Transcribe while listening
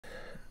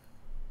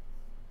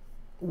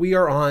we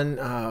are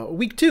on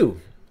week 2.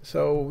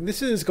 So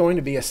this is going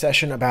to be a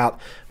session about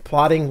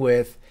plotting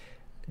with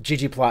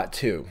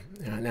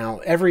ggplot2. Now,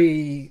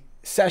 every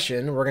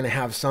session, we're going to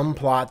have some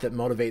plot that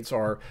motivates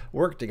our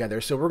work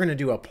together. So we're going to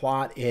do a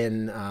plot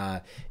in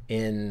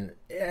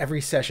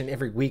every session,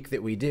 every week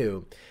that we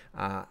do.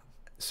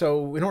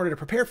 So in order to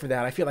prepare for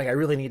that, I feel like I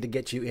really need to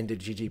get you into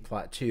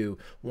ggplot2,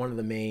 one of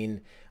the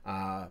main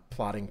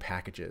plotting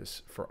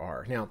packages for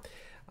R. Now,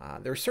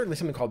 there's certainly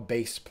something called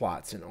base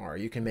plots in R.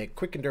 You can make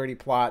quick and dirty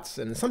plots,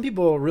 and some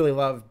people really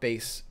love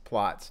base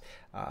plots,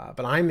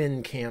 but I'm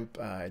in camp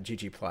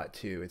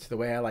ggplot2. It's the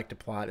way I like to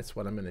plot. It's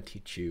what I'm going to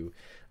teach you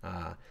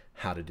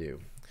how to do.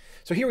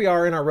 So here we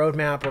are in our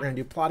roadmap. We're going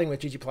to do plotting with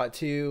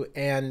ggplot2,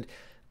 and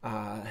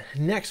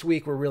next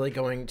week we're really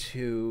going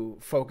to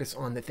focus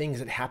on the things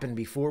that happen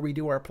before we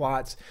do our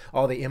plots,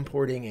 all the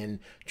importing and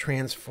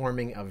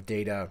transforming of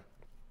data.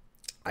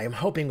 I am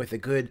hoping with a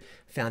good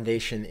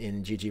foundation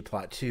in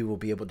ggplot2 we'll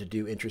be able to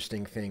do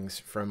interesting things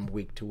from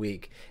week to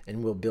week,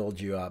 and we'll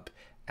build you up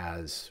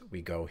as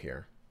we go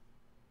here.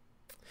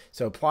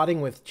 So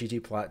plotting with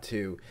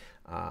ggplot2,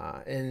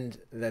 and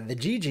the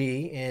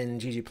GG in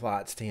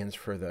ggplot stands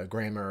for the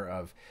grammar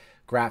of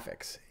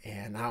graphics.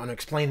 And I want to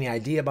explain the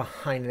idea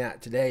behind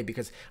that today,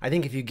 because I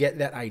think if you get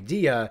that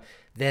idea,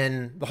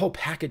 then the whole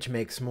package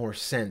makes more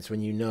sense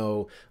when you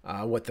know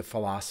what the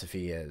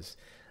philosophy is.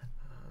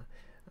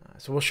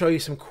 So we'll show you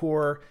some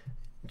core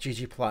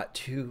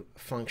ggplot2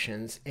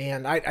 functions,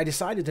 and I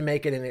decided to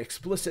make it an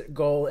explicit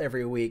goal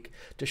every week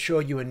to show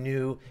you a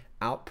new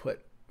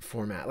output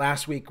format.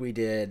 Last week we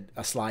did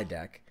a slide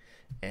deck,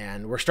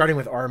 and we're starting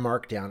with R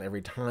Markdown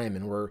every time,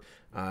 and we're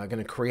going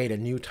to create a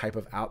new type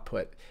of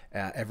output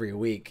every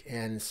week.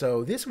 And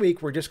so this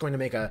week we're just going to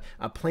make a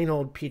plain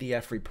old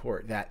PDF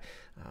report that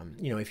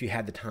you know, if you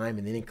had the time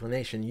and the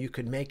inclination, you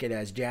could make it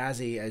as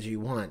jazzy as you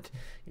want.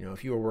 You know,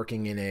 if you were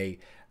working in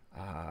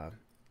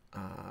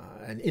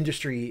an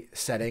industry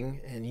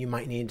setting, and you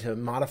might need to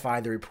modify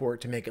the report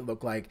to make it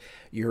look like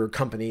your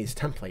company's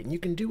template. And you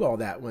can do all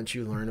that once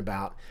you learn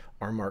about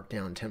our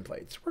Markdown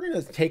templates. We're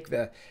going to take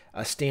a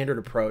standard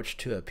approach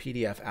to a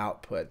PDF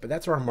output, but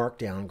that's our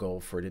Markdown goal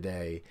for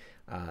today,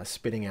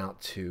 spitting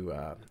out to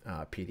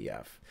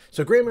PDF.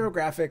 So grammar of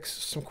graphics,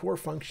 some core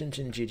functions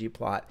in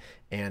ggplot,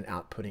 and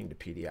outputting to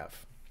PDF.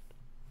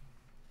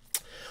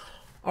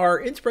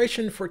 Our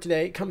inspiration for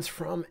today comes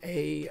from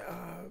a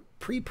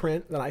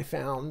preprint that I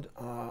found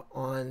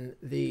on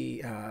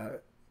the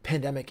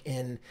pandemic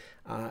in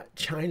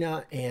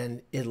China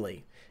and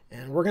Italy.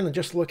 And we're going to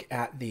just look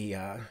at the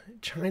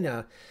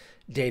China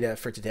data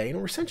for today. And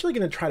we're essentially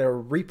going to try to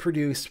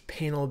reproduce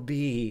panel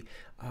B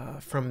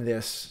from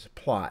this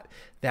plot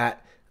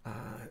that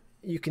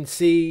you can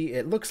see.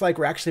 It looks like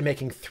we're actually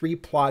making 3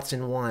 plots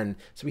in one.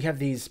 So we have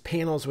these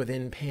panels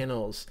within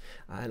panels.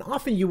 And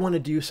often you want to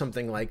do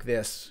something like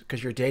this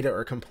because your data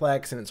are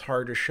complex and it's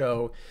hard to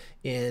show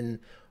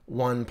in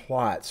one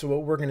plot. So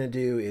what we're going to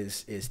do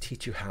is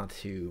teach you how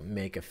to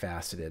make a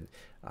faceted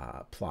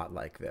plot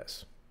like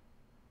this.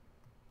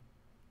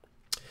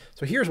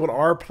 So here's what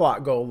our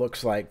plot goal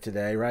looks like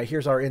today, right?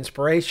 Here's our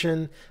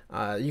inspiration.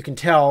 You can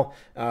tell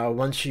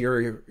once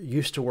you're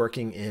used to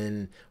working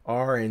in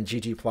R and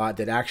ggplot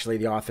that actually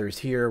the authors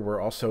here were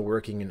also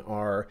working in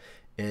R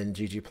and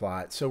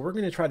ggplot. So we're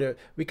going to try to,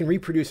 we can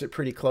reproduce it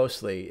pretty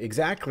closely,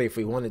 exactly if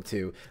we wanted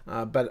to,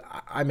 but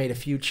I made a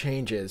few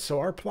changes. So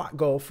our plot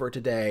goal for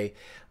today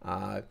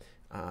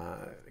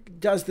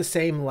does the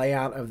same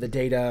layout of the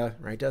data,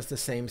 right? Does the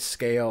same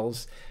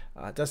scales,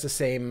 does the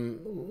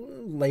same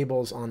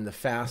labels on the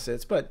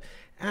facets, but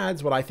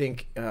adds what I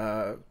think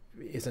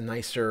is a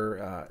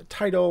nicer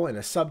title and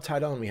a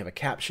subtitle, and we have a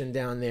caption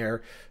down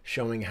there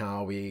showing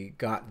how we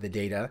got the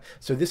data.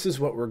 So this is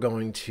what we're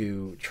going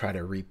to try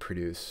to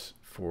reproduce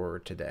for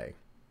today.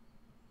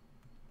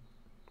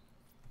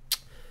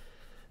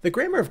 The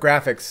Grammar of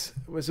Graphics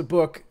was a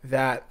book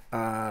that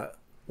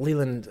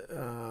Leland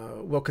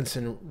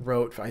Wilkinson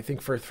wrote. I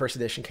think first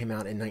edition came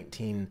out in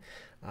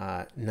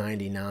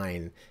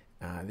 1999.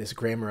 This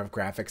Grammar of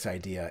Graphics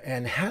idea.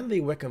 And Hadley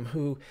Wickham,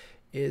 who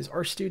is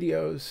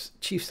RStudio's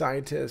chief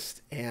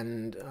scientist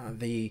and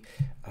the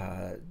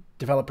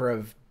developer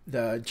of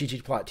the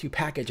ggplot2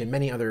 package and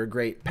many other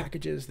great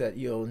packages that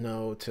you'll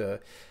know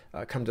to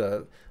come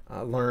to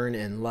learn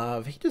and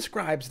love, he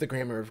describes the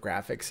Grammar of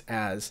Graphics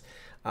as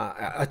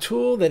a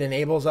tool that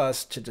enables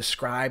us to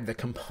describe the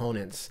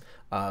components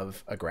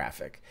of a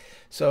graphic.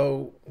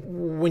 So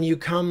when you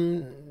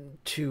come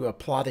to a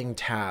plotting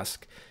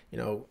task, you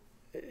know,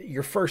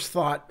 your first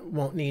thought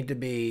won't need to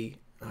be,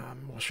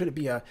 well, should it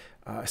be a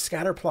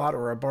scatter plot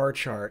or a bar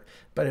chart?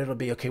 But it'll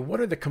be, okay, what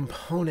are the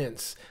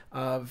components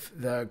of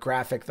the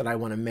graphic that I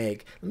want to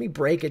make? Let me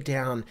break it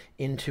down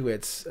into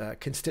its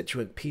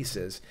constituent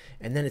pieces,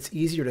 and then it's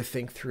easier to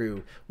think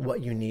through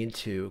what you need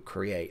to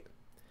create.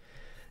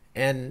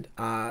 And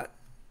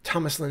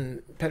Thomas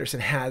Lynn Pedersen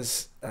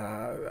has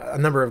a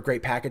number of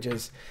great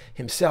packages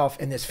himself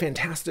in this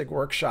fantastic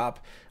workshop.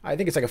 I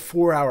think it's like a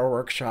 4-hour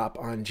workshop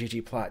on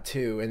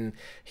ggplot2, and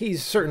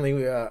he's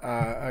certainly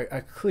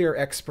a clear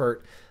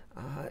expert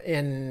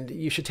And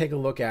you should take a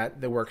look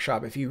at the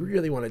workshop if you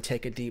really want to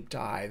take a deep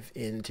dive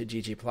into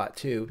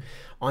ggplot2.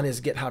 On his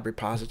GitHub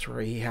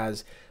repository, he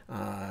has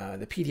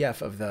the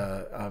PDF of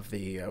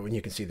the when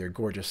you can see their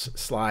gorgeous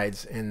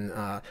slides and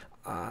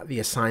the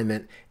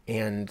assignment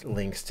and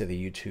links to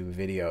the YouTube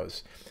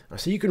videos.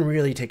 So you can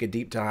really take a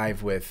deep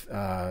dive with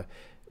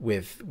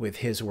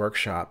his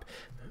workshop.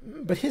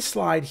 But his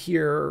slide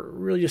here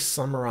really just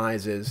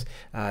summarizes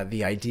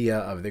the idea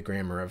of the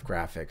grammar of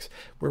graphics,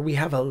 where we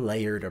have a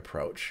layered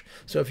approach.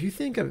 So if you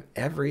think of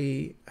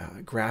every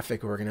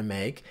graphic we're going to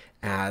make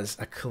as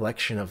a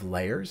collection of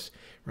layers,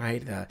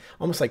 right?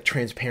 Almost like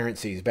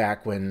transparencies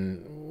back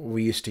when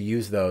we used to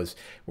use those,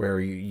 where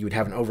you would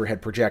have an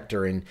overhead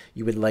projector and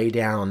you would lay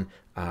down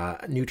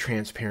new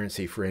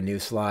transparency for a new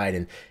slide,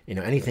 and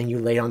anything you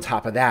laid on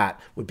top of that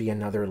would be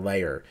another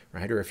layer,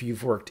 right? Or if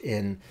you've worked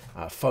in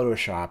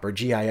Photoshop or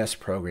GIS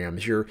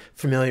programs, you're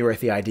familiar with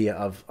the idea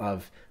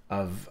of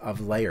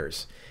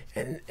layers,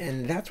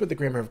 and that's what the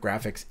grammar of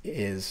graphics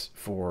is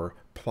for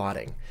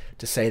plotting.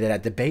 To say that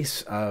at the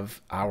base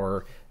of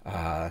our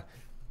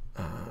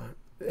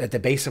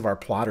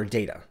plot or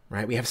data,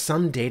 right? We have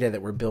some data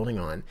that we're building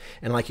on.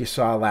 And like you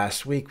saw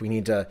last week, we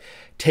need to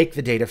take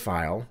the data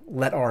file,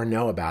 let R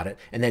know about it,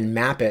 and then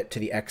map it to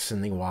the X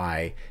and the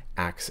Y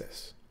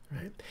axis,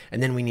 right?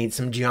 And then we need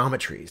some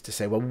geometries to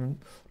say, well,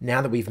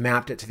 now that we've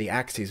mapped it to the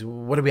axes,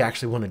 what do we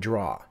actually want to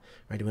draw,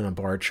 right? Do we want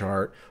a bar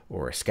chart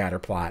or a scatter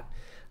plot?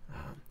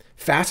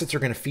 Facets are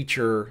going to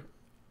feature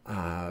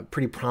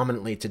pretty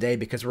prominently today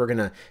because we're going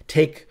to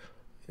take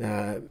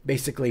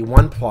basically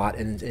one plot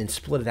and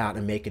split it out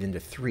and make it into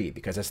three,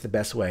 because that's the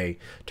best way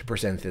to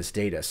present this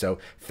data. So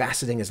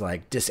faceting is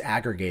like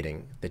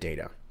disaggregating the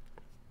data.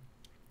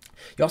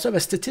 You also have a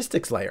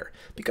statistics layer,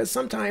 because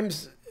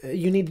sometimes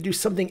you need to do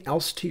something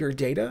else to your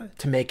data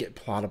to make it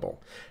plottable.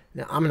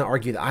 Now, I'm going to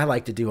argue that I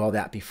like to do all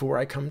that before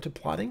I come to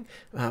plotting,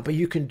 but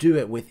you can do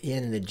it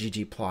within the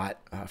ggplot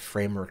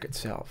framework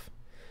itself.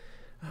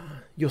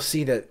 You'll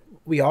see that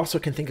we also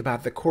can think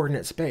about the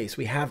coordinate space.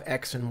 We have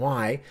X and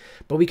Y,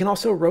 but we can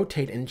also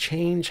rotate and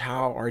change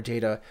how our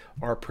data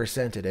are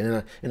presented.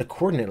 And in a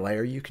coordinate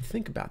layer, you could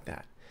think about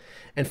that.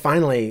 And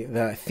finally,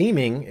 the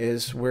theming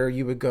is where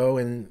you would go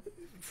and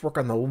work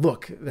on the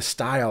look, the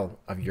style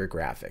of your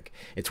graphic.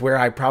 It's where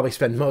I probably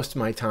spend most of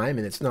my time,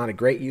 and it's not a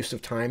great use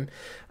of time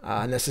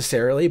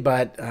necessarily,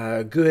 but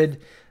a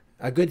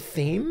good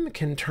theme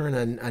can turn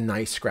a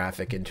nice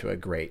graphic into a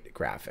great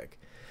graphic.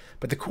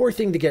 But the core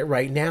thing to get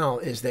right now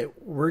is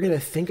that we're going to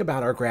think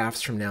about our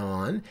graphs from now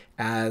on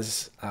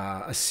as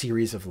a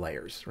series of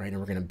layers, right? And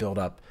we're going to build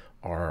up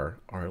our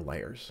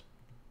layers.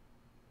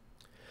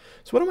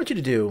 So what I want you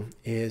to do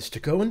is to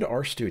go into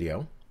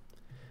RStudio,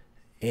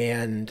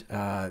 and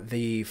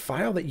the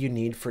file that you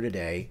need for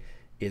today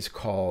is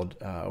called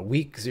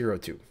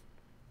week02.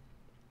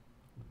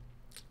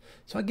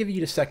 So I'll give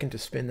you a second to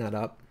spin that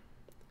up.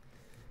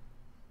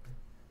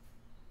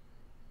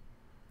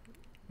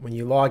 When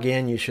you log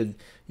in, you should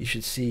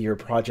see your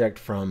project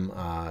from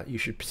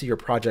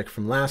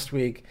last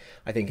week.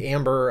 I think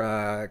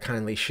Amber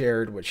kindly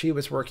shared what she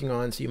was working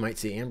on, so you might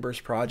see Amber's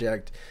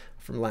project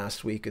from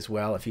last week as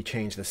well. If you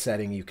change the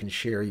setting, you can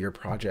share your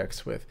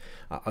projects with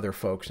other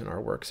folks in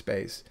our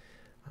workspace.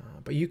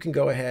 But you can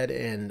go ahead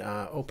and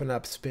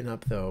spin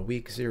up the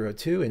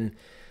week02, and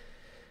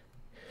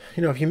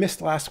if you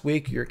missed last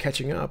week, you're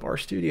catching up.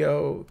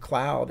 RStudio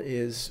Cloud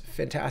is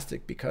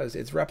fantastic because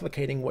it's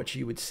replicating what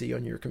you would see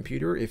on your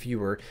computer if you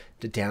were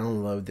to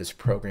download this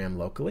program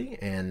locally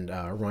and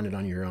run it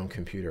on your own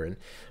computer. And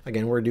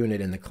again, we're doing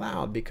it in the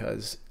cloud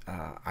because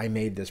I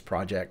made this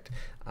project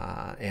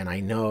and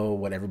I know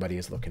what everybody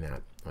is looking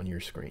at on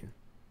your screen,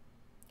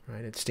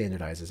 right? It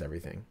standardizes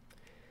everything.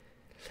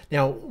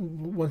 Now,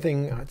 one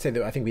thing I'd say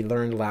that I think we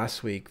learned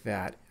last week,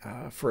 that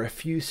for a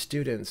few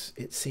students,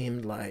 it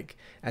seemed like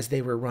as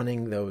they were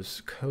running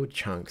those code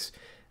chunks,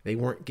 they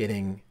weren't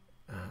getting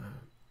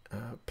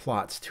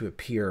plots to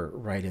appear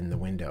right in the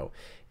window.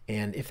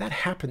 And if that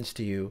happens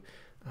to you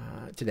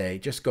today,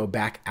 just go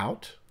back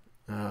out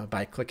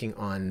by clicking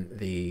on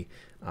the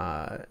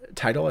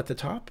title at the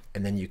top,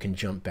 and then you can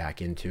jump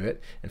back into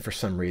it. And for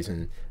some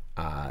reason,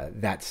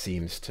 that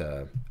seems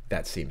to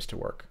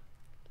work.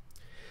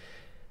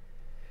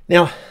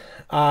 Now,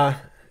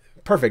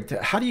 perfect.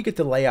 How do you get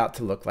the layout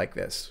to look like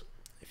this?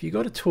 If you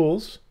go to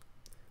Tools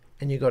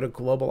and you go to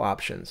Global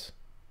Options.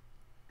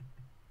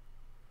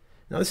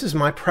 Now, this is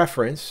my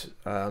preference.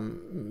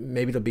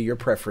 Maybe it'll be your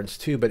preference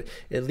too, but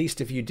at least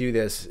if you do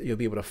this, you'll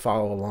be able to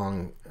follow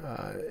along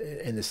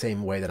in the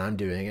same way that I'm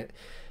doing it.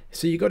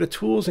 So you go to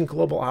Tools and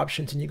Global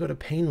Options, and you go to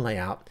Pane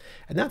Layout,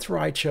 and that's where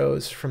I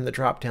chose from the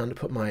drop-down to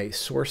put my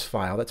source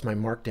file, that's my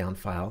markdown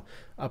file,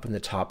 up in the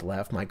top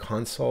left, my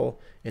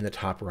console in the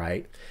top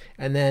right,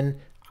 and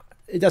then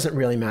it doesn't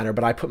really matter,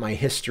 but I put my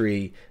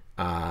history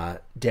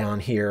down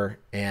here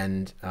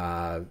and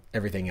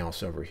everything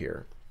else over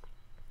here.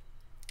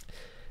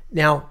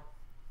 Now,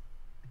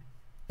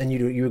 and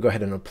you would go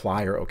ahead and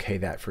apply or okay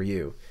that for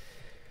you.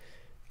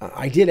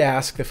 I did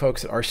ask the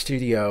folks at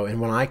RStudio, and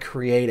when I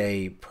create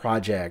a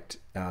project,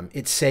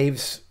 it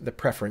saves the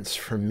preference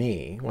for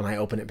me when I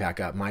open it back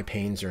up. My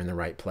panes are in the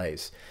right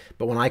place.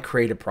 But when I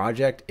create a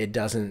project, it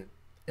doesn't,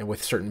 and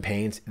with certain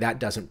panes, that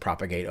doesn't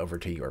propagate over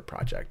to your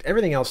project.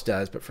 Everything else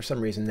does, but for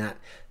some reason that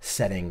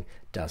setting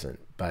doesn't.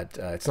 But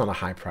it's not a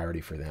high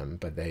priority for them,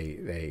 but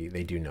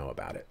they do know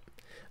about it.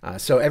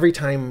 So every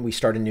time we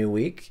start a new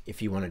week,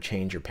 if you want to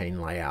change your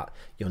pane layout,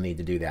 you'll need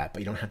to do that,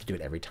 but you don't have to do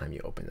it every time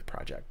you open the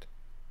project.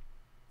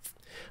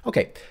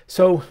 Okay,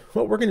 so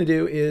what we're going to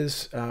do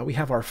is we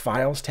have our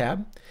Files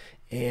tab,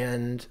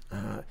 and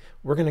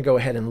we're going to go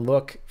ahead and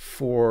look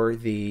for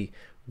the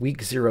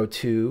week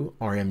 02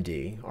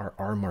 RMD, our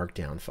R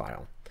Markdown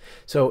file.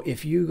 So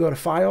if you go to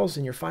Files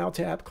in your File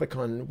tab, click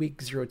on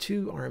week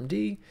 02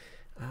 RMD.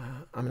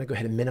 I'm going to go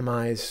ahead and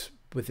minimize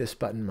with this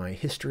button my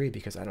history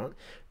because I don't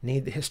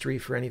need the history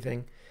for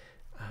anything.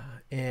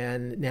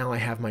 And now I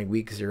have my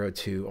week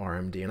 02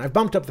 RMD, and I've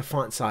bumped up the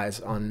font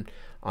size on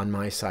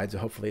my side, so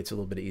hopefully it's a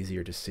little bit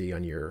easier to see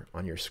on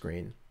your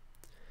screen.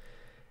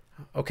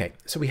 Okay,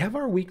 so we have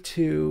our week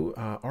 2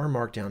 R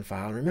Markdown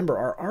file. And remember,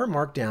 our R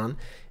Markdown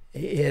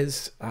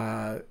is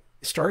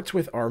starts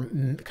with our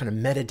kind of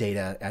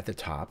metadata at the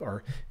top,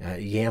 our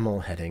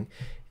YAML heading,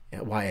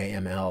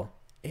 YAML,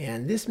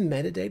 and this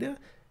metadata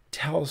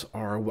tells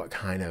R what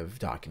kind of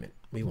document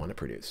we want to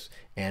produce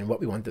and what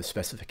we want the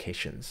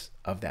specifications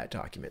of that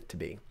document to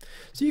be.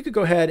 So you could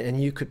go ahead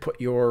and you could put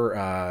your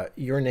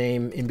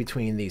name in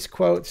between these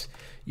quotes.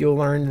 You'll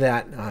learn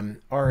that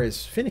R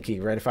is finicky,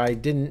 right? If I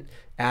didn't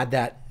add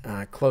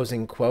that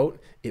closing quote,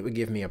 it would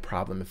give me a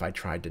problem if I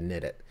tried to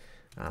knit it.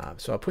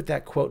 So I'll put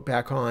that quote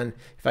back on.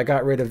 If I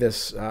got rid of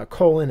this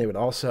colon, it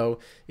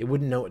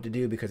wouldn't know what to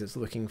do because it's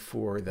looking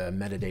for the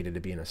metadata to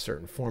be in a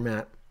certain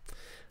format.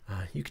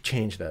 You could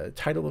change the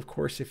title, of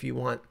course, if you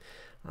want.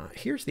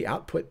 Here's the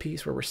output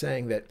piece where we're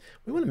saying that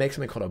we want to make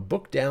something called a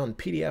book down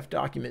PDF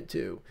document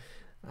too.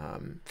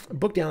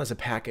 Book down is a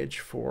package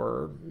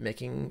for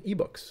making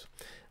ebooks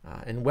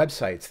and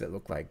websites that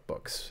look like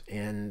books.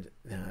 And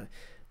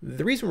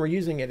the reason we're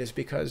using it is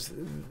because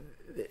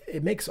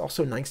it makes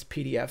also nice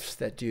PDFs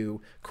that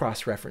do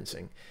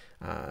cross-referencing.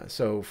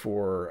 So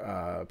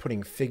for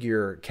putting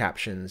figure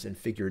captions and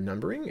figure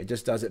numbering, it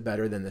just does it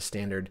better than the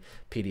standard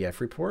PDF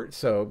report.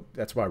 So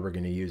that's why we're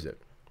going to use it.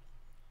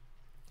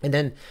 And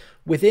then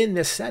within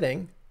this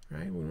setting,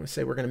 right, when we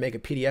say we're going to make a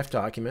PDF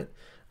document,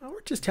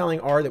 we're just telling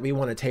R that we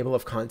want a table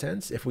of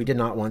contents. If we did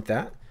not want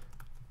that,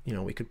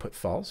 we could put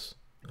false,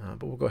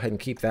 but we'll go ahead and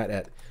keep that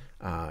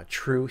at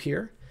true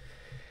here.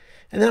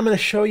 And then I'm going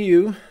to show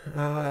you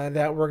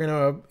that we're going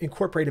to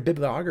incorporate a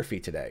bibliography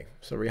today.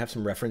 So we have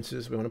some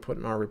references we want to put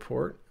in our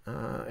report,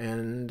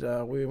 and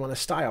we want a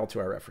style to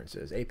our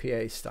references,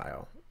 APA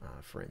style,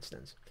 for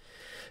instance.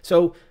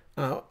 So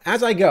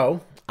as I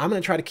go, I'm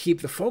going to try to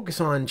keep the focus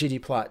on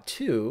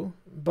ggplot2,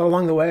 but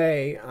along the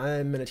way,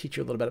 I'm going to teach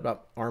you a little bit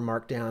about R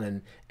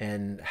Markdown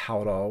and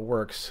how it all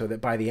works so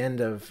that by the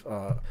end of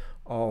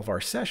all of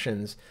our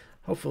sessions,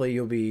 hopefully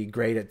you'll be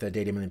great at the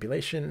data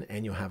manipulation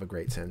and you'll have a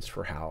great sense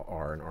for how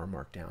R and R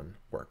Markdown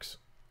works.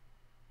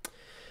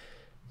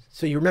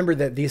 So you remember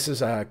that this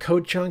is a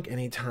code chunk.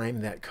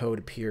 Anytime that code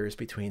appears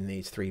between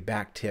these 3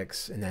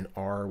 backticks and then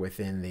R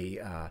within the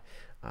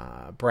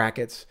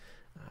brackets,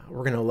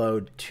 we're going to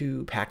load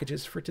 2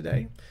 packages for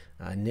today,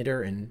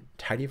 Knitr and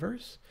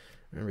Tidyverse.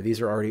 Remember,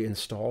 these are already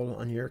installed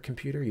on your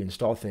computer. You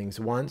install things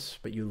once,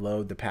 but you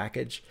load the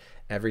package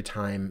every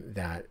time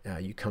that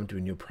you come to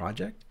a new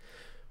project.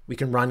 We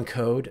can run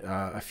code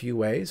a few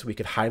ways. We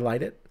could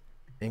highlight it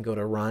and go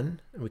to run,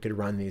 and we could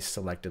run these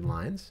selected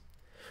lines.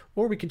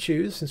 Or we could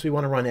choose, since we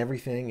want to run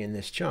everything in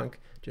this chunk,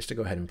 just to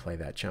go ahead and play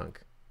that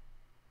chunk.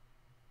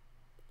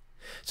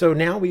 So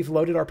now we've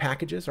loaded our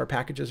packages. Our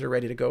packages are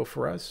ready to go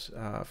for us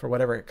for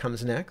whatever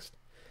comes next.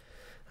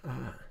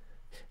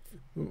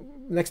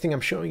 Next thing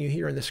I'm showing you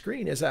here on the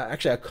screen is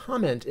actually a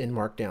comment in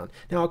Markdown.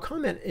 Now a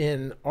comment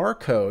in R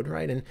code,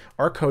 right? And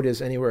R code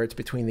is anywhere it's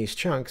between these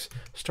chunks,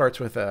 starts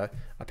with a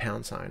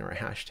pound sign or a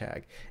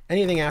hashtag.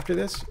 Anything after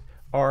this,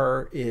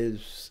 R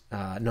is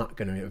not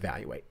going to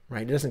evaluate,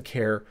 right? It doesn't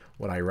care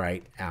what I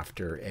write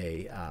after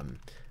a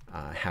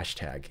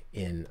hashtag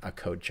in a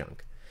code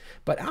chunk.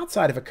 But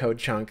outside of a code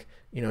chunk,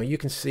 you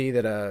can see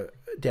that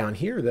down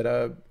here that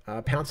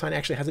a pound sign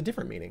actually has a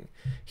different meaning.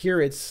 Here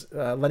it's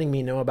letting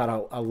me know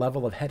about a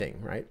level of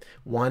heading, right?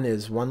 1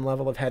 is 1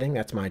 level of heading,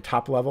 that's my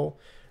top level,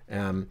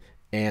 and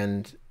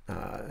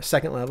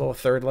second level,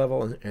 third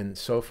level, and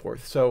so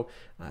forth. So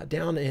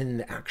down in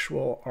the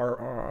actual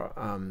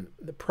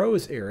the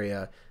prose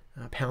area,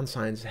 pound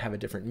signs have a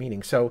different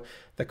meaning. So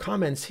the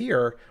comments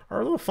here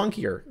are a little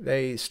funkier.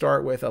 They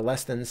start with a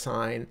less than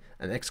sign,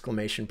 an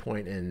exclamation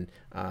point, and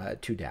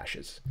 2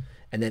 dashes.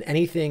 And then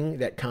anything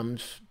that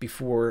comes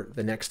before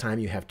the next time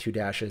you have 2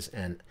 dashes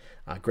and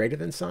greater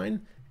than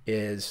sign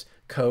is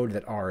code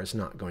that R is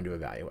not going to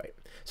evaluate.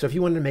 So if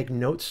you wanted to make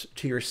notes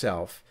to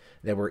yourself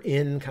that were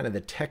in kind of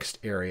the text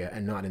area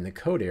and not in the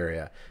code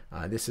area,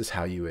 this is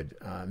how you would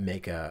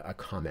make a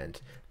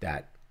comment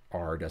that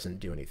R doesn't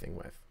do anything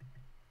with.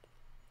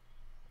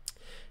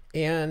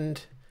 And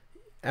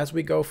as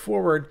we go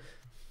forward,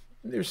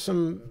 there's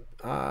some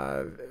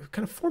kind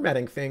of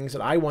formatting things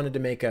that I wanted to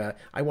make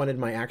I wanted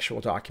my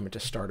actual document to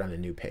start on a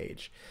new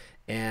page.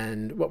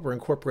 And what we're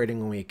incorporating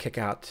when we kick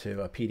out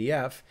to a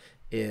PDF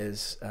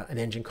is an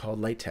engine called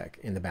LaTeX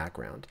in the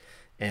background.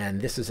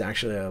 And this is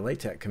actually a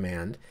LaTeX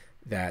command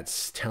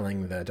that's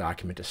telling the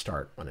document to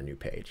start on a new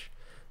page.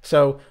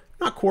 So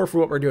not core for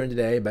what we're doing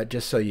today, but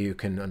just so you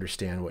can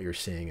understand what you're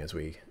seeing as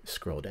we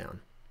scroll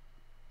down.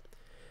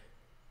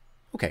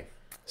 Okay,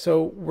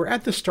 so we're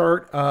at the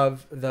start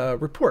of the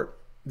report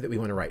that we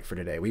want to write for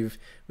today. We've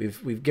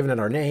given it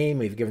our name,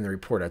 we've given the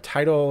report a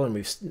title, and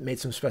we've made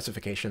some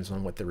specifications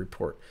on what the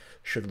report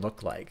should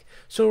look like.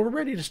 So we're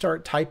ready to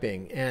start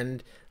typing,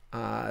 and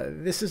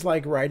this is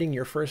like writing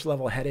your first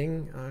level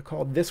heading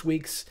called This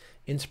Week's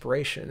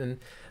Inspiration. And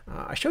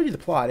I showed you the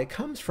plot. It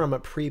comes from a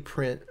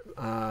preprint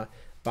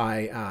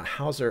by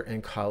Hauser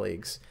and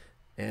colleagues.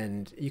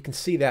 And you can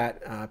see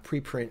that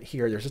preprint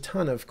here. There's a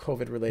ton of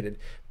COVID-related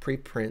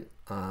preprint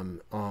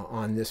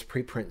on this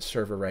preprint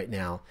server right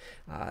now.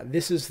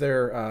 This is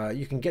their,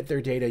 you can get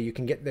their data, you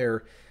can get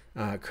their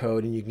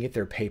code, and you can get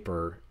their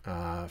paper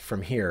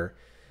from here.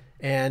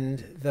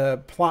 And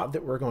the plot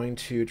that we're going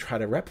to try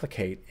to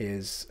replicate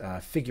is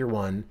Figure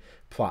 1,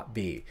 Plot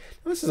B.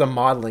 Now, this is a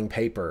modeling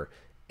paper,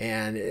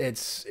 and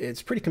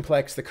it's pretty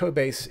complex. The code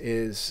base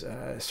is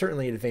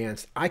certainly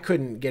advanced. I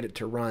couldn't get it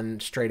to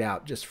run straight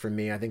out just for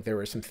me. I think there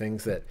were some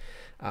things that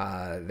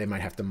they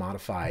might have to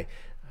modify.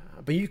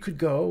 But you could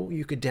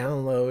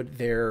download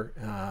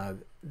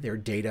their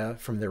data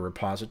from their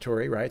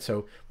repository, right?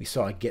 So we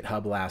saw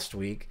GitHub last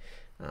week.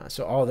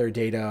 So all their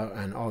data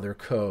and all their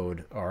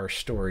code are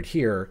stored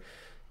here.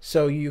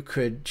 So you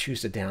could choose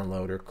to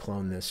download or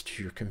clone this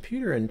to your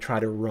computer and try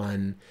to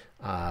run,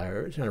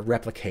 or try to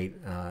replicate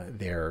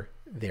their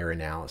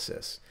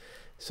analysis.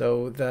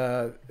 So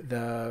the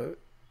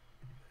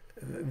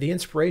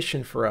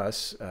inspiration for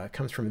us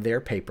comes from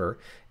their paper,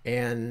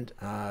 and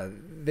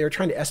they're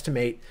trying to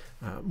estimate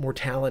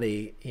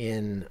mortality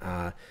in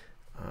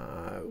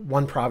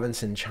one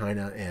province in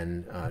China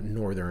and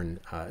northern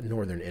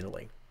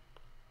Italy.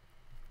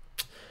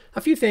 A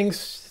few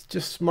things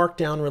just marked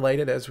down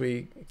related as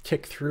we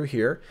tick through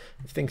here,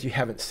 things you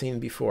haven't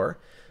seen before.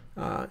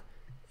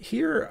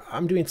 Here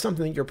I'm doing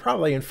something that you're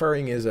probably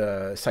inferring is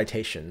a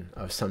citation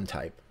of some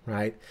type,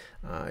 right?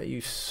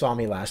 You saw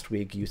me last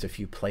week use a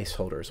few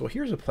placeholders. Well,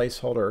 here's a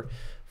placeholder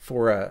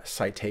for a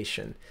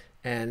citation.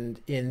 And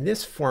in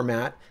this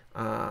format,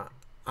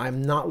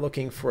 I'm not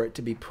looking for it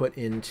to be put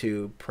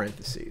into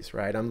parentheses,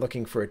 right? I'm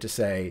looking for it to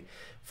say,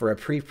 for a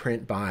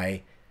preprint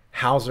by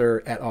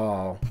Hauser et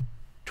al.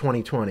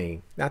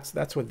 2020.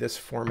 That's what this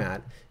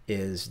format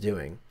is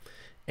doing.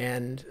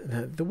 And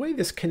the way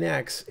this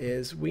connects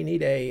is we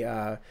need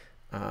a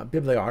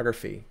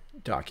bibliography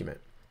document.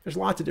 There's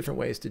lots of different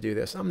ways to do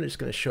this. I'm just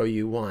going to show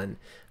you one.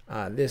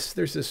 There's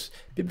this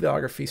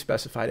bibliography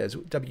specified as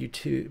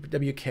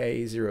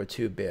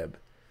WK02bib.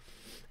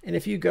 And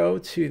if you go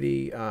to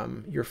the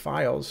your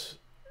files,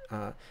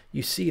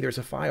 you see there's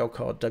a file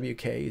called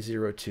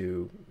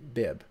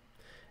WK02bib.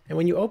 And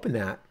when you open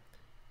that,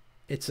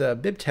 it's a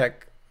BibTeX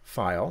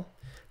file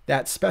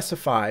that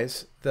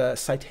specifies the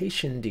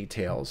citation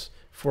details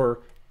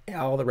for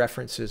all the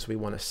references we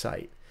want to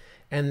cite.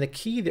 And the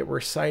key that we're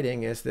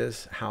citing is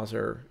this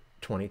Hauser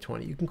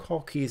 2020. You can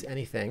call keys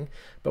anything,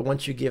 but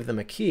once you give them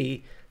a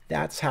key,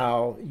 that's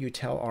how you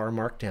tell R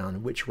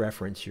Markdown which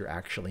reference you're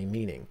actually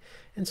meaning.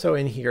 And so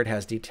in here it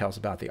has details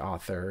about the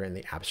author and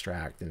the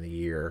abstract and the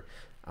year,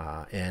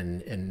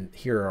 and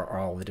here are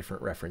all the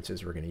different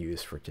references we're going to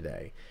use for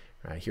today.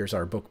 Right, here's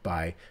our book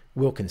by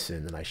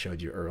Wilkinson that I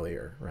showed you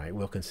earlier, right?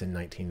 Wilkinson,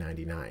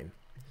 1999.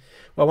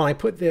 Well, when I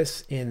put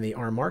this in the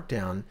R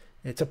Markdown,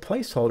 it's a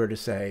placeholder to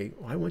say,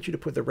 well, I want you to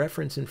put the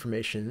reference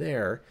information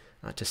there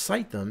to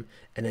cite them,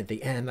 and at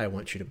the end, I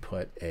want you to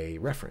put a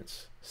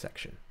reference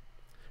section.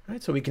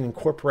 Right, so we can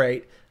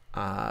incorporate,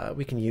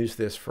 we can use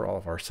this for all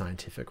of our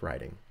scientific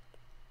writing.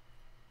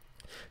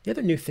 The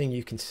other new thing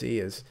you can see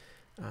is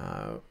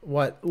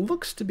what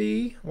looks to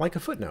be like a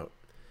footnote.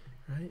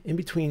 Right? In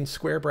between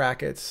square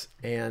brackets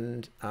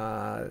and is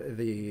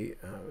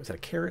that a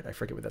caret? I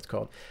forget what that's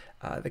called.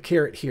 The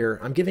caret here,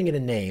 I'm giving it a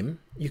name.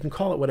 You can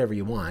call it whatever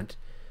you want,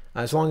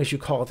 as long as you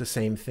call it the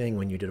same thing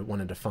when you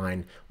want to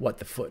define what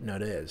the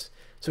footnote is.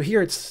 So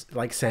here it's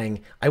like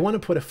saying, I want to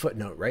put a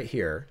footnote right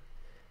here,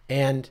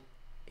 and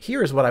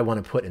here is what I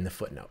want to put in the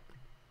footnote.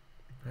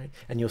 Right?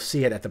 And you'll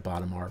see it at the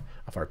bottom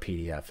of our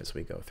PDF as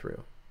we go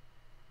through.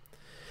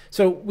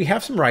 So we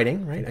have some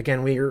writing, right? Again,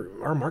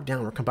 our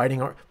Markdown, we're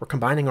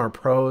combining our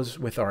prose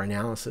with our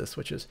analysis,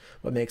 which is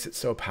what makes it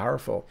so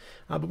powerful.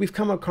 But we've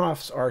come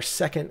across our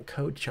second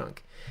code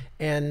chunk.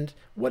 And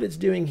what it's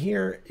doing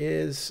here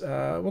is,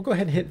 we'll go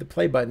ahead and hit the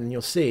play button, and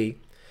you'll see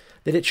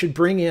that it should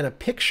bring in a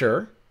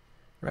picture,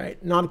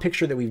 right? Not a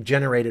picture that we've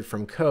generated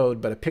from code,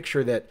 but a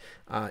picture that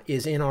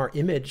is in our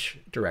image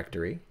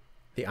directory,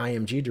 the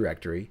IMG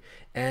directory.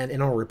 And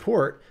in our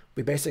report,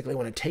 we basically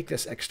want to take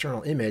this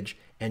external image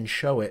and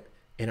show it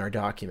in our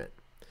document.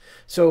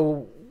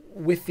 So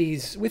with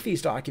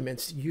these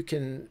documents, you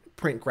can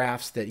print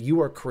graphs that you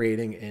are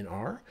creating in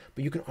R,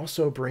 but you can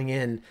also bring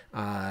in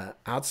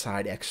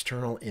outside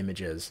external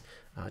images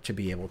to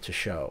be able to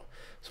show.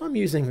 So I'm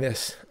using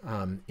this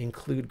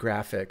include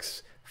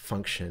graphics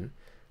function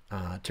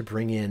to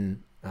bring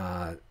in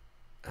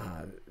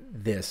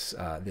this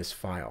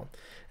file.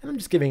 And I'm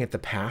just giving it the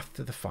path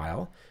to the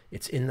file.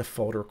 It's in the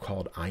folder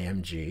called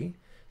IMG.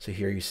 So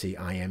here you see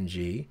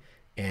IMG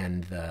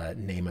and the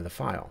name of the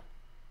file.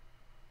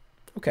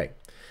 Okay,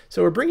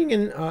 so we're bringing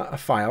in a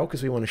file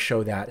because we want to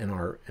show that in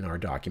our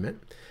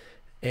document.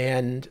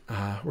 And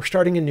we're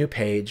starting a new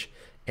page.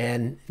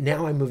 And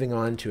now I'm moving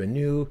on to a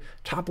new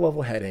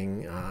top-level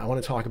heading. I want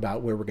to talk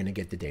about where we're going to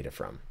get the data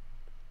from.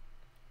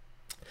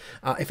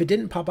 If it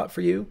didn't pop up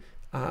for you,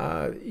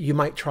 you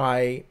might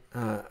try,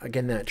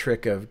 again, that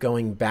trick of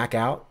going back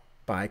out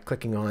by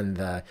clicking on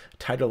the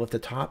title at the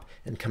top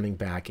and coming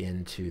back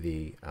into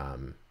the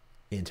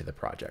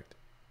project.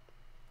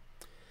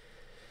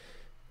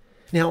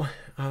 Now,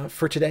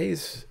 for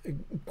today's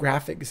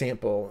graph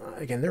example,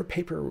 again, their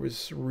paper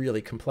was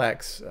really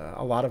complex,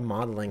 a lot of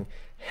modeling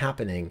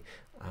happening,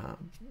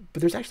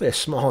 but there's actually a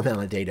small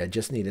amount of data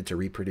just needed to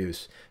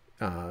reproduce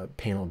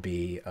panel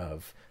B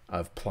of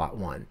plot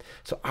 1.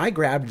 So I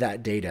grabbed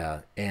that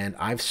data and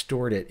I've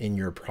stored it in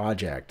your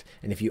project.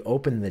 And if you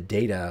open the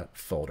data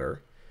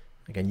folder,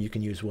 again, you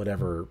can use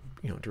whatever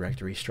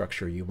directory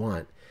structure you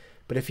want.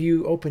 But if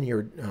you open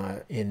your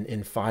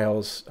in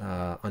files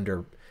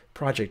under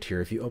project here,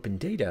 if you open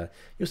data,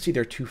 you'll see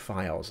there are two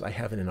files. I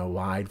have it in a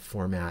wide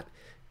format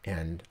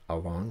and a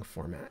long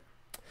format.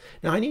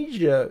 Now I need you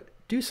to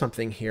do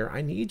something here.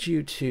 I need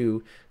you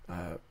to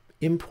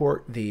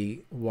import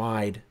the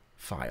wide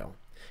file.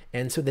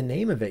 And so the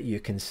name of it,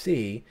 you can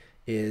see,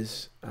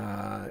 is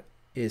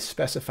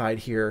specified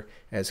here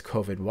as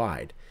COVID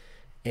wide.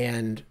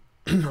 And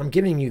I'm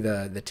giving you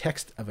the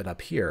text of it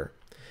up here.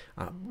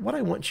 What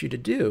I want you to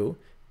do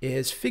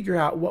is figure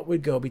out what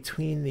would go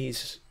between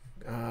these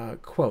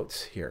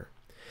quotes here.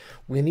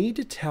 We need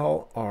to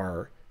tell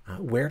R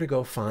where to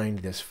go find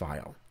this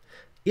file.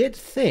 It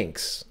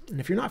thinks, and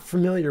if you're not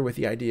familiar with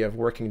the idea of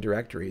working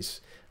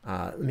directories,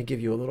 let me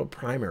give you a little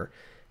primer.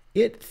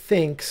 It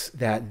thinks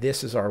that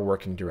this is our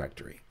working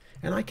directory.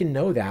 And I can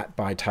know that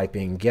by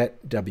typing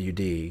get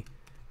wd,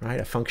 right?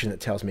 A function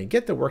that tells me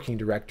get the working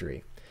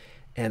directory.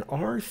 And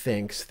R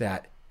thinks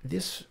that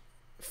this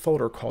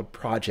folder called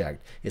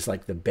project is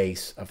like the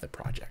base of the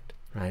project,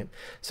 right?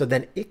 So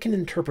then it can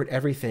interpret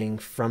everything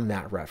from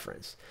that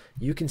reference.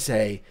 You can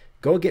say,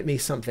 go get me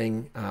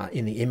something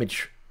in the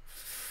image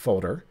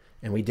folder.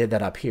 And we did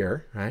that up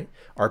here, right?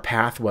 Our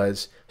path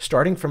was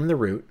starting from the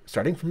root,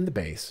 starting from the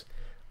base,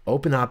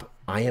 open up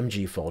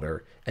IMG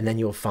folder, and then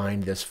you'll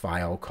find this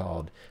file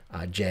called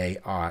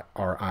JRIOU.png,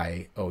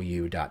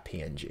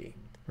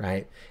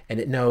 right? And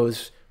it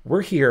knows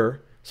we're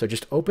here, so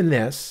just open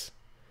this,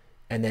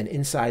 and then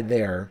inside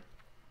there,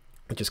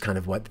 which is kind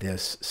of what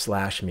this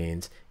slash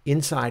means,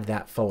 inside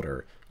that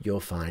folder, you'll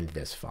find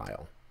this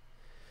file.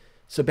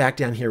 So back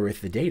down here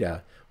with the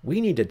data, we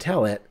need to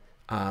tell it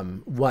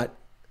what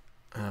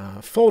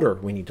folder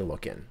we need to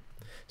look in.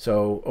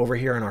 So over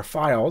here in our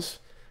files,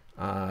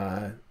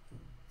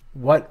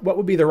 what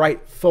would be the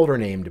right folder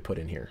name to put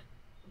in here?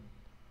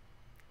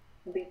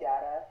 The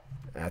data.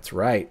 That's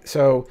right.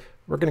 So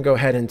we're going to go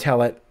ahead and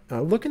tell it,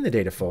 look in the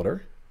data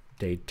folder,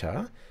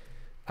 data,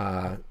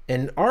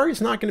 and R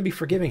is not going to be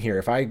forgiving here.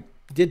 If I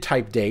did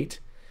type date,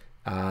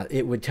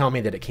 it would tell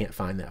me that it can't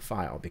find that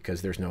file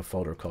because there's no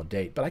folder called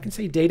date. But I can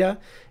say data,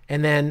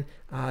 and then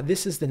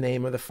this is the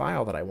name of the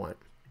file that I want.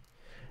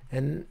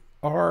 And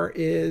R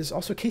is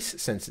also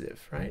case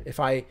sensitive, right? If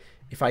I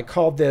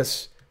called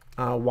this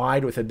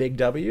wide with a big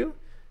W,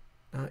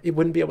 it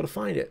wouldn't be able to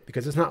find it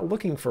because it's not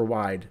looking for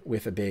wide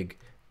with a big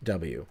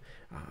W.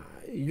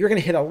 You're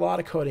going to hit a lot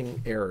of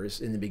coding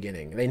errors in the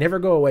beginning. They never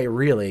go away,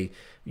 really.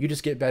 You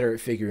just get better at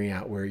figuring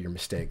out where your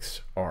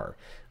mistakes are.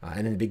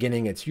 And in the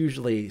beginning, it's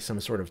usually some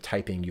sort of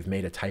typing. You've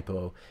made a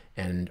typo,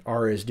 and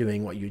R is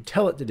doing what you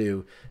tell it to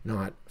do,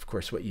 not, of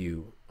course, what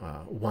you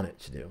want it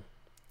to do.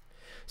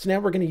 So now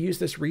we're going to use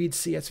this read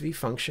CSV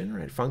function,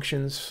 right?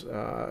 Functions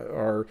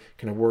are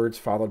kind of words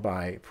followed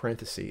by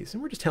parentheses.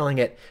 And we're just telling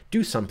it,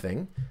 do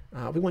something.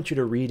 We want you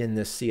to read in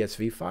this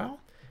CSV file.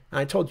 And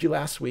I told you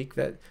last week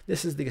that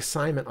this is the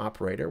assignment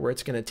operator where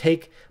it's going to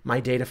take my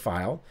data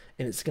file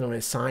and it's going to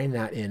assign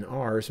that in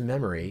R's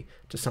memory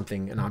to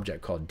something, an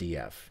object called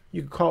df.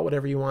 You can call it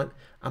whatever you want.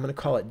 I'm going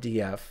to call it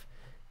df.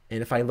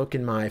 And if I look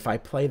in if I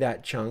play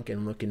that chunk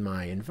and look in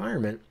my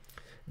environment,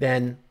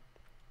 then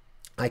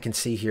I can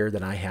see here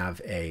that I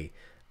have a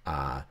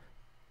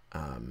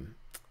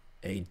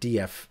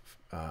df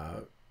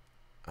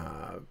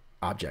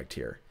object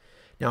here.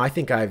 Now I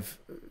think I've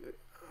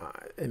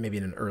maybe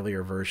in an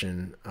earlier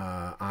version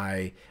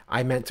I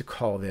meant to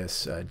call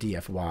this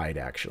df wide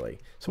actually.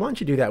 So why don't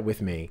you do that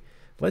with me?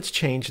 Let's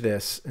change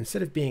this,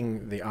 instead of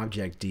being the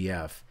object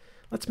df,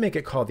 let's make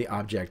it called the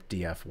object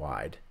df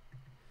wide.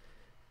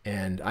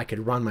 And I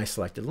could run my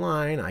selected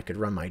line, I could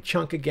run my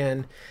chunk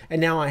again, and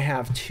now I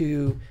have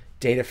two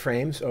data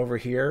frames over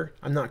here.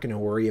 I'm not going to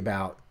worry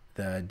about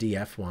the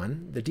df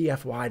one. The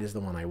df wide is the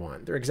one I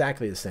want. They're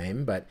exactly the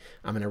same, but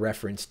I'm going to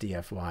reference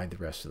df wide the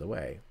rest of the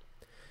way.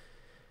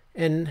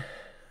 And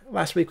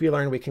last week we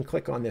learned we can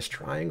click on this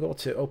triangle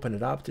to open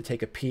it up to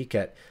take a peek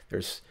at,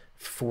 there's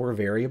 4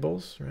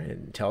 variables, right?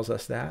 It tells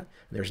us that.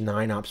 There's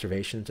 9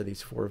 observations of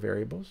these 4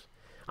 variables.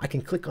 I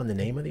can click on the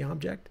name of the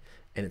object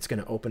and it's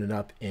going to open it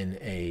up in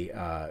a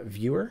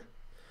viewer.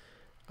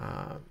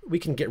 We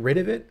can get rid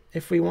of it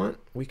if we want.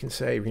 We can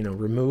say,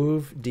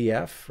 remove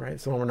df, right?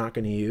 It's the one we're not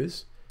going to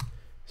use.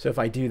 So if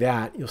I do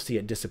that, you'll see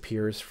it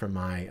disappears from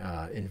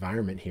my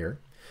environment here.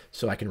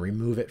 So I can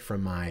remove it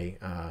from my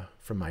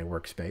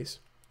workspace.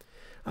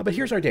 But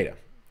here's our data.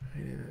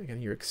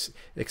 Again, your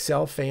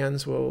Excel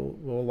fans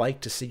will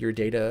like to see your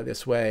data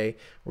this way,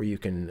 where you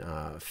can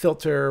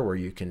filter, where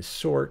you can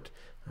sort,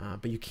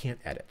 but you can't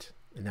edit.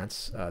 And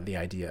that's the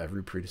idea of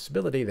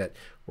reproducibility, that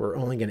we're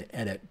only going to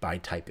edit by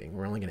typing.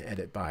 We're only going to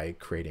edit by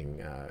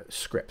creating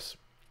scripts.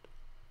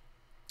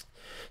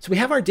 So we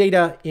have our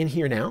data in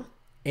here now,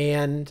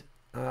 and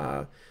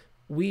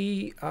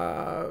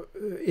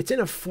it's in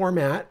a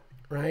format,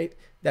 right?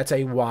 That's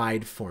a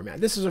wide format.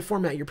 This is a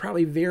format you're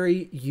probably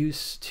very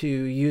used to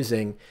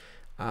using.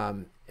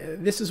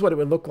 This is what it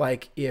would look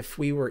like if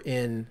we were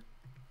in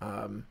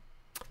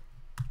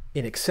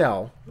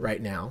Excel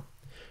right now,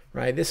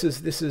 right? This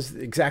is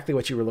exactly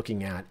what you were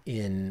looking at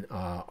in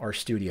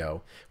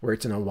RStudio, where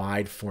it's in a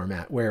wide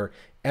format, where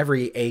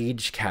every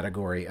age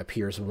category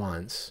appears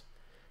once,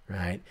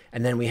 right?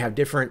 And then we have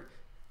different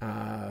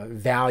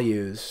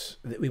values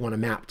that we want to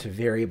map to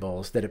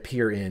variables that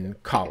appear in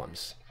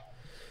columns.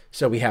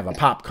 So we have a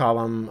pop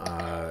column,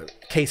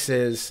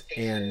 cases,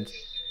 and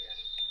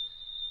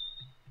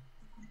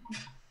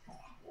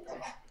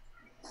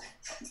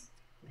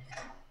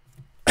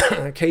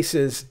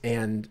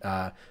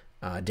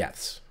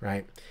deaths,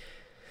 right?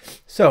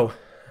 So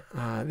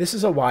this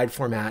is a wide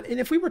format. And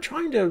if we were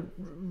trying to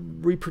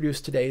reproduce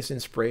today's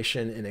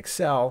inspiration in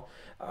Excel,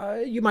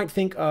 you might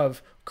think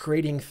of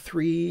creating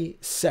 3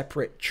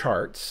 separate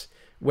charts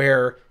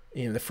where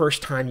the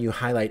first time you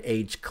highlight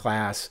age,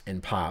 class,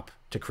 and pop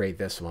to create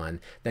this one.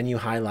 Then you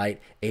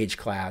highlight age,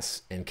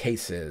 class, and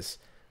cases,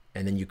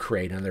 and then you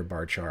create another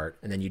bar chart,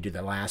 and then you do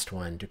the last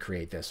one to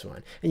create this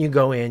one. And you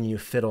go in, you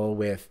fiddle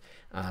with,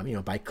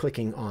 by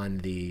clicking on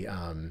the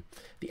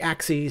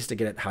axes to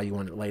get it how you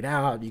want it laid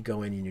out. You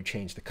go in and you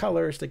change the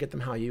colors to get them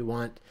how you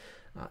want.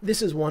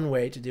 This is one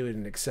way to do it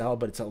in Excel,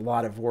 but it's a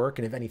lot of work,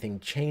 and if anything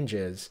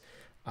changes,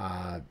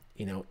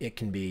 it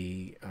can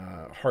be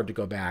hard to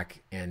go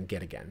back and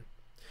get again.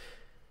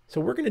 So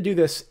we're going to do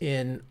this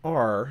in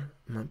R,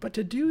 but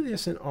to do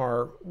this in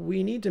R,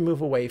 we need to move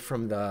away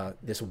from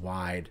this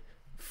wide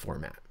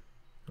format,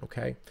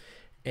 okay?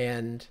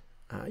 And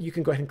you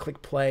can go ahead and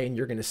click play, and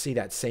you're going to see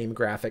that same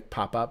graphic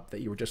pop up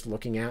that you were just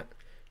looking at,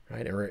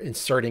 right? And we're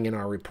inserting in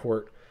our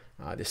report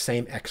the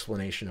same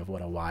explanation of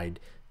what a wide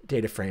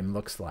data frame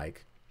looks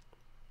like.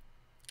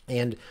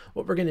 And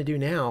what we're going to do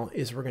now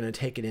is we're going to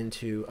take it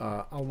into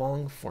a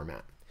long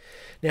format.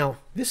 Now,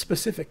 this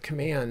specific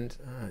command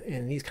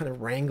and these kind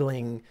of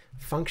wrangling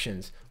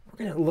functions,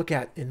 we're going to look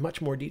at in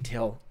much more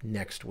detail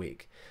next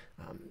week.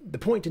 The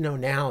point to know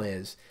now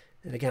is,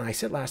 and again, I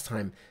said last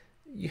time,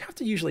 you have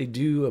to usually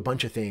do a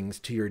bunch of things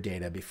to your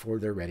data before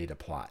they're ready to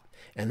plot.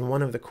 And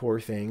one of the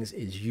core things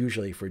is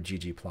usually for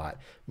ggplot,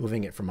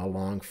 moving it from a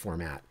wide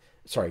format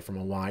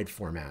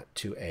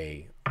to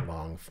a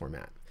long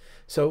format.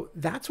 So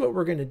that's what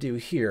we're going to do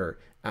here.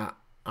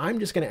 I'm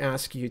just going to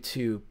ask you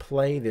to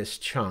play this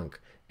chunk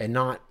and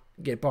not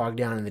get bogged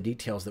down in the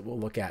details that we'll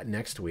look at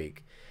next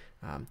week.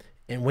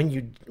 And when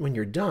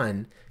you're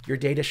done, your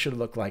data should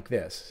look like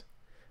this.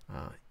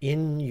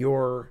 In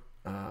your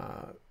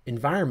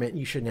environment,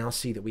 you should now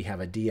see that we have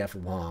a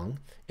df long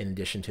in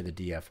addition to the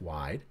df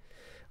wide.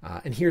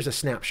 And here's a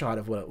snapshot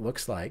of what it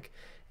looks like.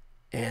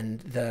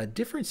 And the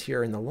difference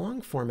here in the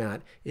long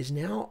format is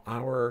now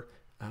our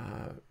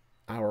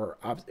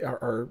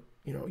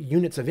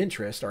units of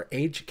interest, our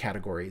age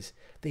categories,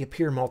 they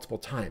appear multiple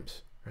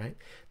times, right?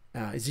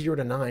 0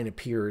 to 9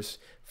 appears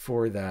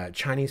for the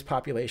Chinese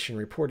population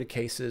reported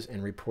cases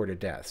and reported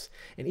deaths.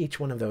 And each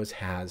one of those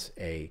has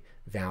a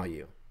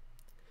value.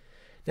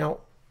 Now,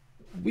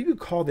 we would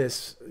call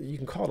this, you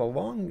can call it a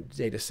long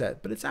data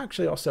set, but it's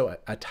actually also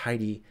a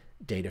tidy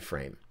data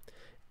frame.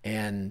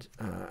 And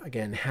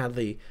again,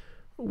 Hadley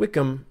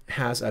Wickham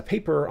has a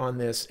paper on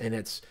this, and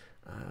it's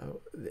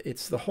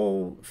the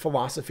whole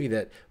philosophy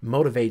that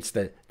motivates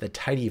the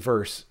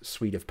tidyverse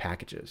suite of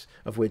packages,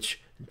 of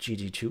which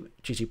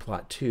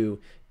ggplot2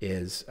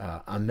 is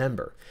a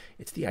member.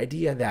 It's the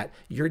idea that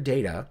your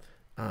data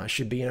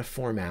should be in a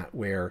format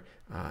where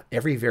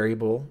every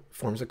variable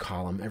forms a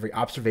column, every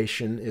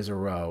observation is a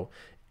row,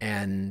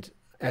 and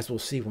as we'll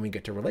see when we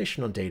get to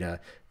relational data,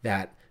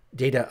 that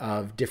data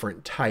of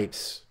different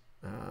types,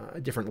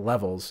 different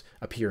levels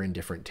appear in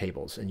different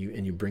tables, and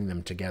you bring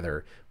them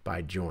together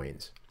by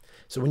joins.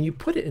 So when you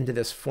put it into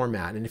this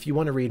format, and if you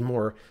want to read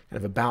more kind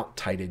of about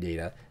tidy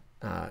data,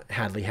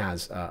 Hadley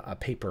has a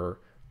paper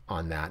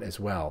on that as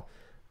well.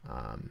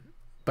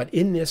 But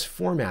in this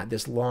format,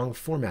 this long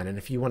format, and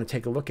if you want to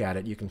take a look at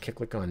it, you can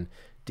click on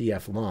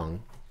df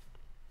long.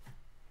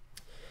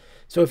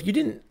 So if you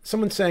didn't,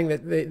 someone's saying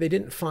that they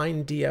didn't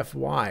find df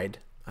wide,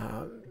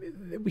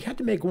 we had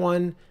to make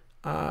one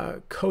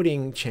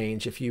coding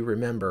change, if you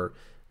remember.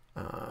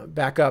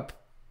 Back up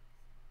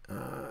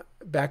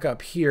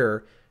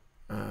here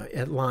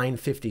at line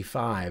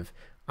 55,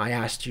 I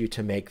asked you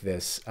to make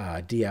this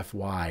df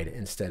wide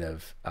instead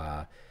of,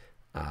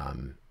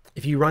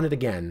 if you run it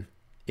again,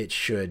 it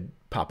should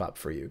pop up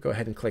for you. Go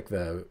ahead and click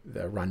the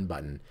run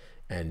button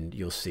and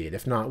you'll see it.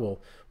 If not,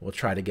 we'll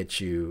try to get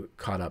you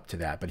caught up to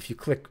that. But if you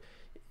click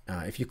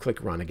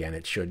run again,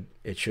 it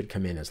should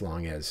come in as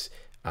long as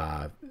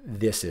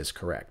this is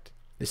correct.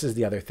 This is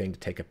the other thing to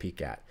take a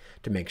peek at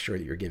to make sure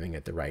that you're giving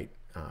it the right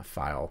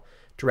file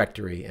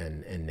directory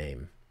and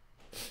name.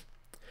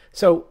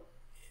 So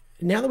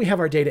now that we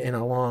have our data in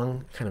a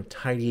long, kind of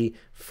tidy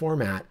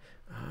format,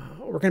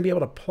 we're going to be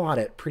able to plot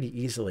it pretty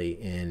easily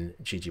in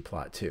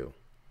ggplot2.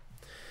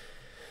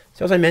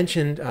 So as I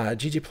mentioned,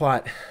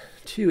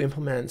 ggplot2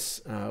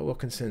 implements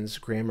Wilkinson's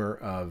grammar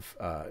of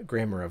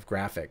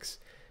graphics,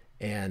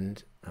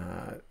 and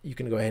you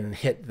can go ahead and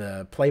hit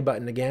the play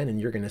button again, and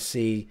you're going to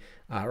see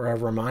a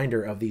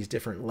reminder of these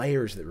different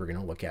layers that we're going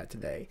to look at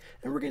today.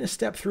 And we're going to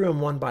step through them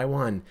one by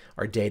one,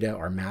 our data,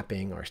 our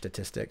mapping, our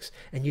statistics.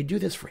 And you do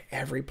this for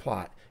every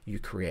plot you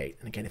create.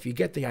 And again, if you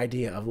get the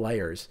idea of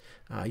layers,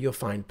 you'll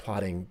find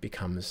plotting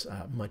becomes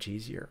much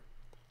easier.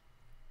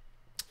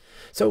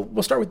 So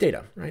we'll start with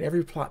data, right?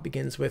 Every plot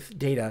begins with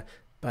data,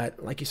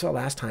 but like you saw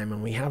last time,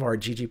 when we have our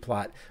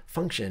ggplot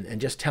function and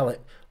just tell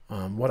it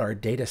what our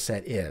data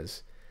set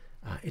is,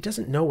 it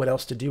doesn't know what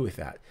else to do with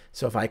that.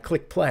 So if I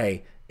click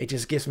play, it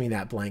just gives me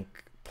that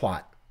blank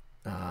plot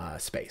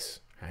space.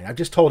 Right? I've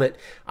just told it,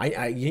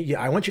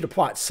 I want you to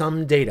plot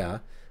some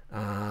data,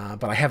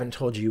 but I haven't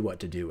told you what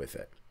to do with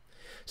it.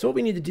 So what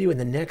we need to do in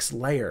the next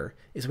layer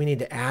is we need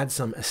to add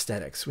some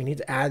aesthetics. We need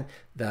to add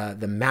the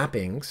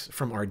mappings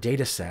from our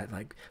data set,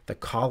 like the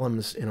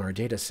columns in our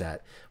data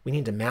set. We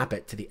need to map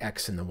it to the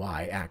X and the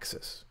Y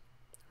axis,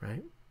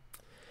 right?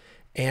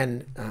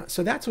 And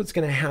so that's what's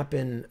going to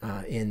happen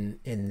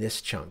in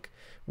this chunk,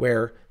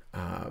 where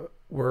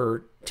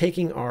we're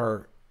taking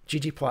our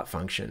ggplot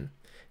function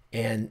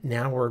and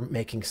now we're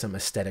making some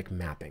aesthetic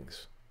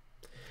mappings.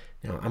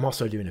 Now, I'm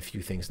also doing a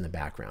few things in the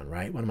background,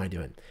 right? What am I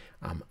doing?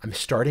 I'm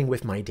starting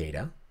with my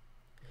data.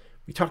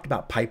 We talked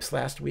about pipes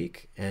last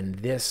week, and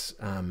this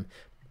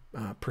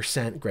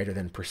percent greater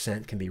than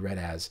percent can be read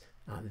as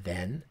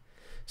then.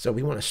 So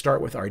we want to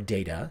start with our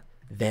data,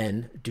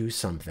 then do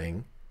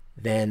something,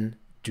 then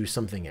do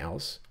something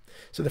else.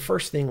 So the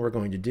first thing we're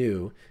going to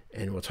do,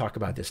 and we'll talk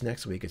about this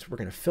next week, is we're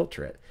going to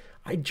filter it.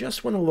 I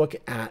just want to look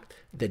at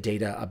the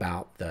data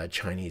about the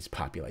Chinese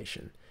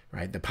population,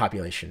 right? The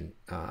population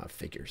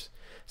figures.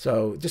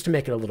 So just to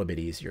make it a little bit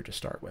easier to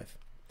start with.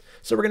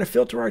 So we're going to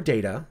filter our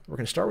data. We're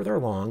going to start with our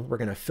long. We're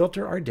going to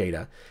filter our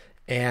data,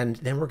 and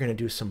then we're going to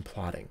do some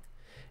plotting.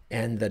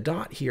 And the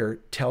dot here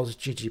tells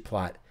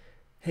ggplot,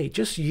 hey,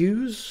 just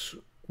use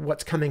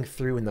what's coming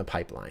through in the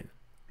pipeline,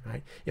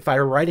 right? If I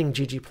were writing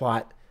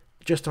ggplot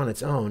just on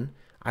its own,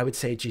 I would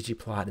say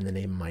ggplot in the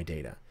name of my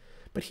data.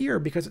 But here,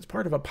 because it's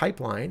part of a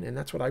pipeline, and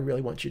that's what I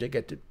really want you to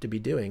get to be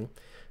doing,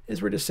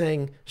 is we're just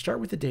saying start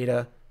with the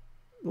data,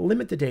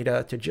 limit the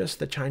data to just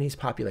the Chinese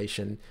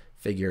population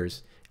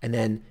figures, and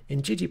then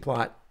in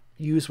ggplot,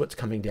 use what's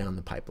coming down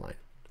the pipeline.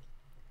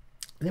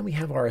 And then we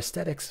have our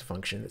aesthetics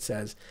function that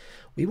says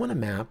we want to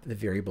map the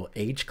variable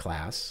age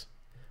class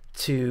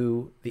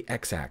to the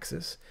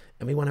x-axis,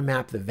 and we want to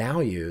map the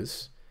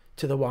values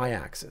to the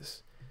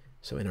y-axis.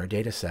 So in our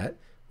data set,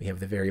 we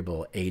have the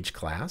variable age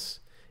class,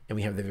 and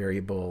we have the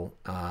variable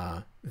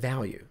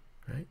value,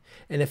 right?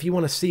 And if you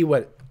want to see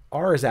what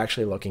R is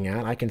actually looking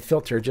at, I can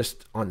filter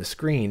just on the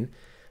screen.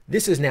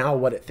 This is now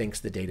what it thinks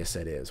the data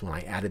set is when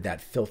I added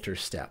that filter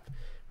step,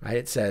 right?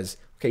 It says,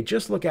 okay,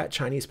 just look at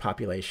Chinese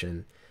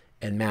population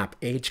and map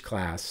age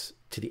class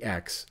to the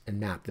X and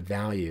map the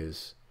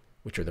values,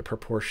 which are the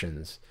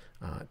proportions,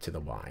 to the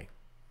Y.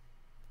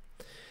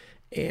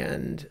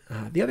 And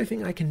the other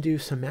thing I can do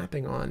some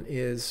mapping on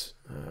is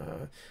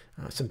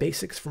some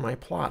basics for my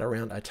plot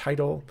around a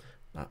title,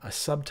 a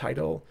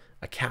subtitle,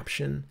 a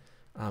caption,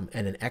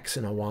 and an X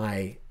and a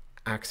Y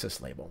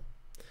axis label.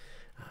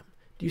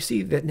 Do you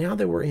see that now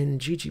that we're in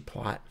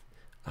ggplot,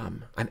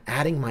 I'm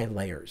adding my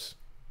layers?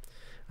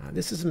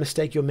 This is a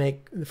mistake you'll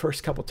make the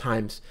first couple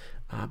times,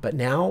 but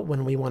now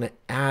when we want to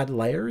add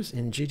layers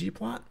in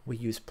ggplot, we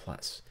use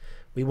plus.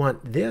 We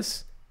want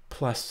this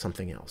plus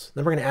something else.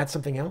 Then we're going to add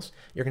something else.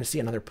 You're going to see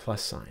another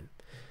plus sign.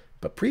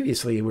 But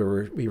previously,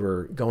 we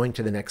were going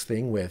to the next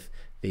thing with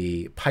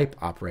the pipe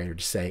operator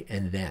to say,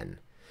 and then.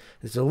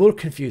 It's a little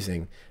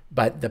confusing,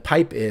 but the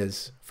pipe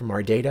is from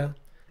our data,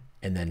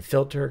 and then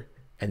filter,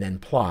 and then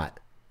plot.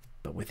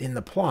 But within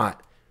the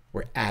plot,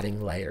 we're adding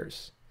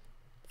layers.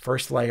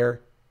 First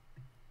layer,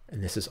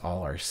 and this is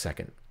all our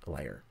second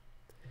layer.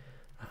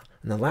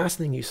 And the last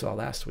thing you saw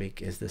last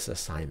week is this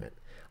assignment.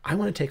 I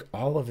want to take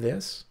all of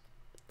this,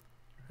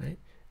 right,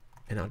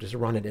 and I'll just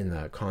run it in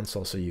the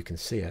console so you can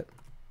see it.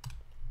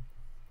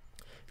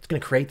 It's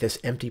going to create this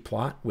empty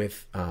plot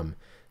with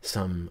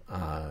some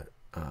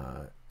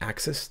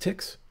axis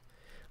ticks.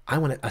 I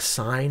want to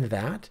assign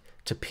that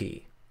to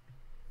P.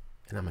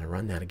 And I'm going to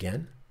run that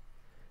again.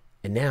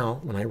 And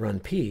now when I run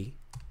P,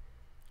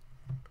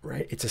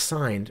 right, it's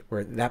assigned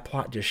where that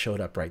plot just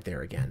showed up right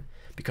there again.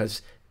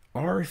 Because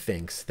R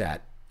thinks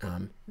that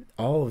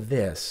all of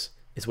this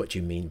is what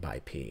you mean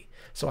by P.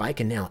 So I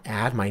can now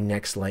add my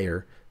next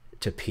layer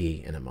to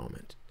P in a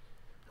moment.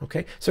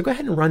 Okay, so go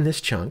ahead and run this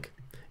chunk.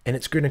 And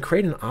it's going to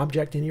create an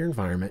object in your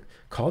environment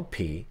called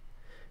P.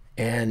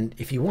 And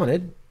if you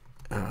wanted,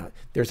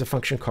 there's a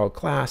function called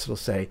class. It'll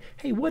say,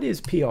 hey, what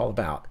is P all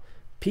about?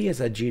 P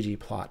is a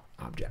ggplot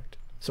object.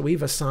 So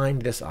we've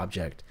assigned this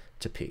object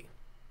to P.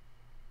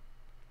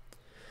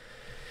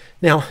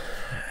 Now,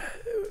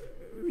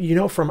 you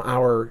know from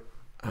our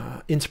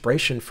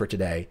inspiration for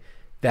today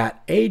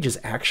that age is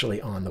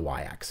actually on the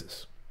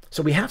y-axis.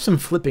 So we have some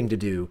flipping to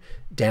do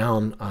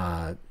down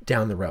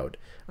the road.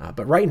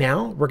 But right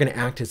now, we're going to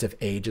act as if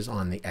age is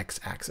on the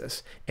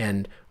x-axis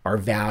and our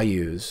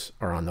values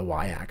are on the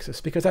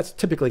y-axis, because that's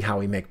typically how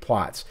we make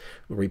plots,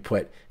 where we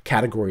put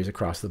categories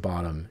across the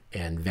bottom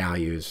and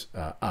values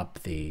up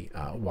the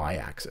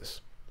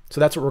y-axis. So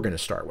that's what we're going to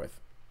start with.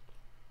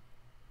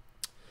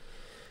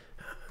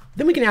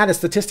 Then we can add a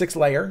statistics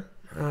layer.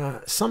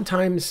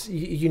 Sometimes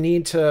you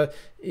need to,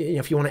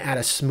 if you want to add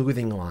a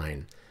smoothing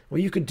line, well,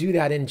 you could do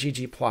that in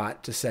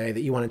ggplot to say that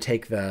you want to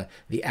take the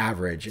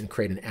average and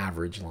create an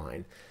average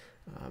line.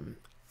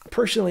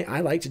 Personally,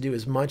 I like to do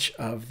as much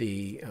of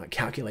the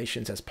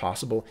calculations as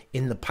possible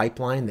in the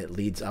pipeline that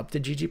leads up to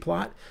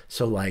ggplot.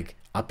 So like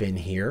up in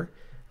here,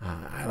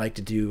 I like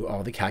to do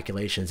all the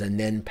calculations and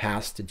then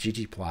pass to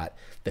ggplot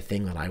the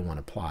thing that I want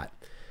to plot.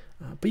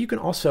 But you can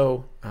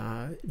also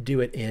do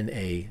it in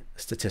a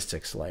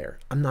statistics layer.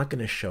 I'm not going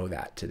to show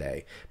that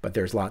today, but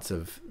there's lots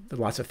of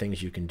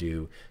things you can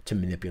do to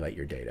manipulate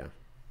your data.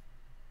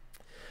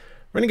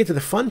 We're going to get to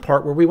the fun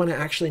part where we want to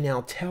actually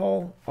now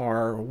tell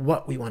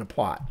what we want to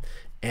plot.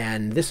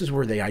 And this is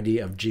where the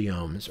idea of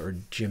geomes or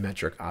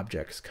geometric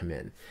objects come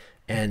in.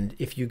 And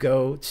if you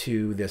go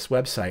to this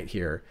website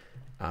here,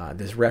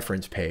 this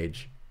reference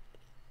page,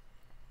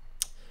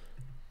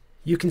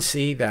 you can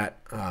see that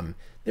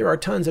there are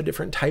tons of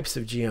different types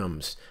of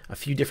geomes, a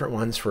few different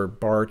ones for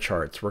bar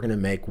charts. We're going to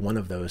make one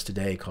of those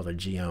today called a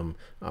geom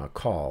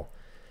call.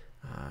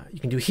 You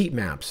can do heat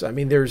maps. I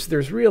mean,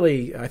 there's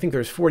really, I think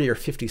there's 40 or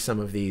 50 some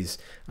of these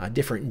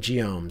different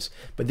geomes,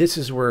 but this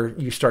is where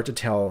you start to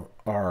tell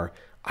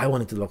I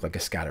want it to look like a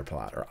scatter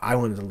plot, or I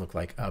want it to look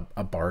like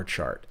a bar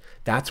chart.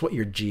 That's what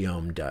your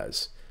geom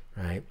does,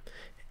 right?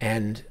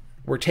 And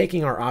we're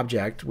taking our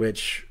object,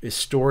 which is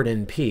stored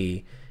in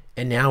P,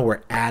 and now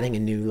we're adding a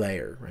new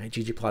layer, right?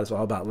 ggplot is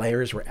all about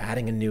layers. We're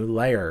adding a new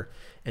layer.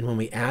 And when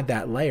we add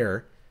that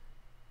layer,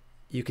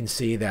 you can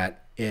see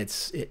that it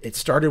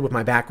started with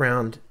my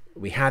background.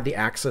 We had the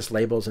axis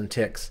labels and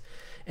ticks.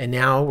 And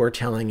now we're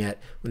telling it,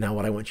 now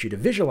what I want you to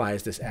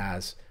visualize this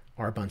as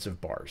are a bunch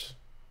of bars.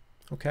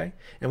 Okay?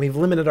 And we've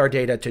limited our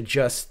data to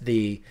just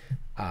the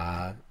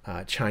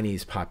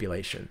Chinese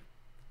population.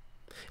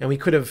 And we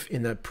could have,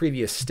 in the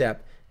previous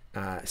step,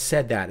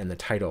 said that in the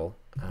title,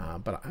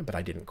 but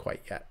I didn't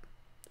quite yet.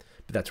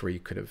 But that's where you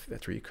could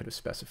have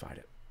specified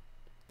it.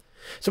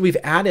 So we've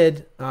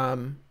added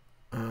geom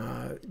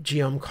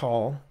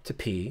call to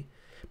P,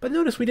 but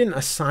notice we didn't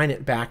assign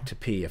it back to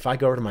P. If I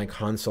go over to my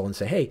console and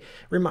say, hey,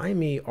 remind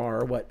me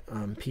what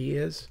P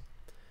is,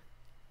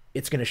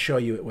 it's going to show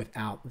you it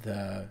without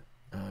the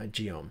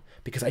geom,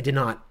 because I did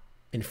not,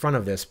 in front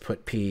of this,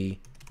 put P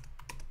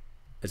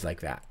as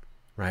like that,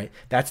 right?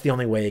 That's the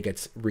only way it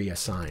gets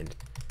reassigned.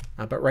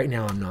 But right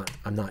now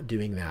I'm not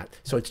doing that.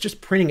 So it's just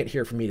printing it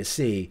here for me to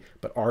see,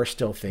 but R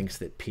still thinks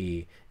that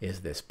P is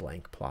this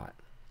blank plot.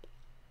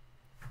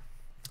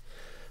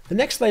 The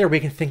next layer we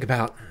can think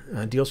about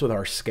deals with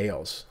our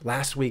scales.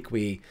 Last week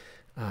we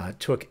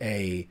took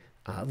a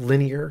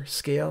linear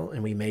scale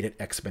and we made it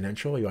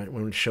exponential. You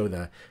want to show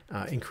the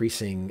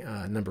increasing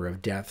number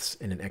of deaths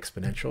in an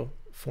exponential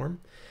form.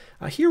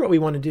 Here what we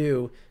want to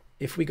do,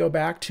 if we go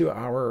back to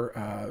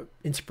our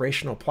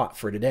inspirational plot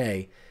for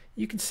today,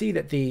 you can see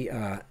that the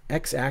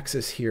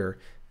x-axis here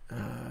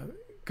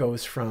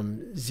goes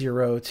from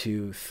 0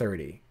 to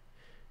 30,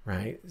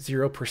 right?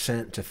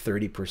 0% to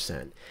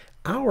 30%.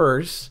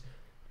 Ours,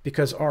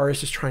 because R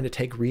is just trying to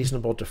take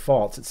reasonable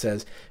defaults, it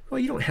says, well,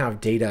 you don't have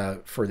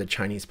data for the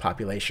Chinese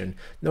population.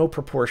 No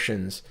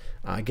proportions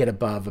get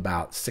above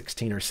about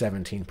 16 or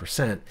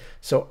 17%.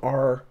 So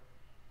R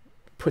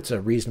puts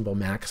a reasonable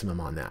maximum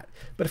on that.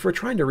 But if we're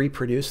trying to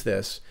reproduce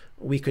this,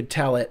 we could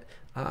tell it,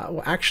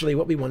 well, actually,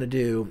 what we want to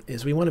do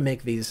is we want to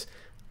make these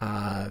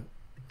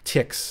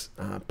ticks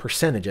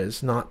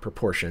percentages, not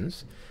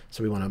proportions.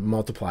 So we want to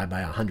multiply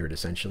by 100,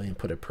 essentially, and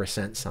put a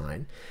percent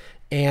sign.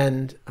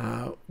 And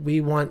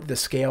we want the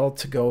scale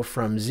to go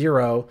from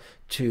 0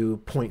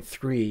 to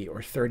 0.3 or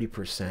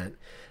 30%.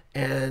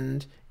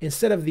 And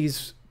instead of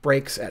these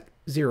breaks at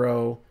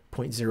 0,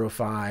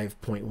 0.05,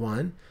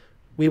 0.1,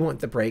 we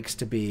want the breaks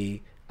to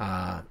be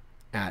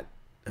at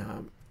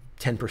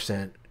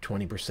 10%,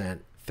 20%,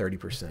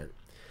 30%.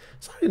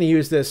 So I'm going to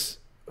use this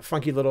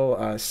funky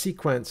little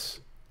sequence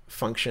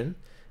function.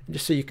 And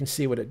just so you can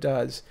see what it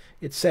does,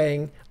 it's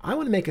saying, I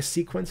want to make a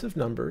sequence of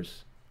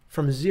numbers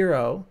from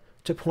 0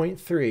 to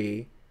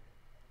 0.3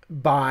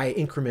 by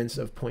increments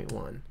of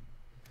 0.1.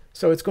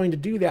 So it's going to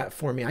do that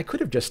for me. I could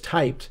have just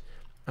typed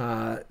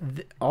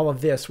all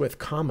of this with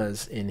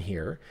commas in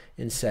here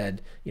and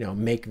said,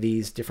 make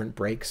these different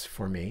breaks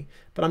for me.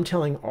 But I'm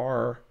telling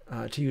R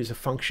to use a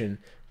function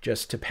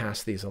just to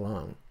pass these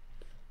along.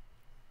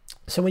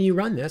 So when you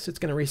run this, it's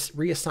going to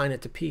reassign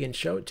it to P and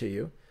show it to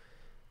you.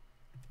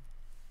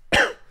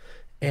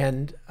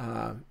 And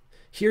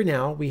here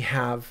now we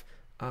have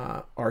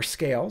our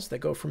scales that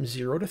go from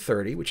 0 to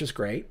 30, which is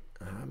great.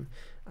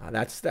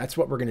 That's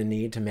what we're going to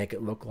need to make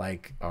it look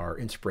like our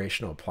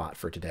inspirational plot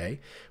for today.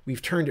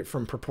 We've turned it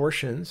from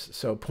proportions,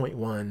 so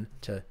 0.1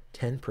 to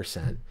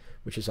 10%,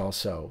 which is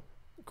also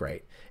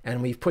great.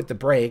 And we've put the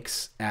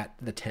breaks at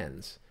the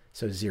tens,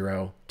 so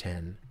 0,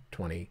 10,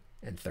 20,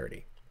 and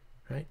 30.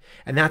 Right?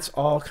 And that's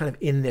all kind of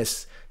in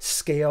this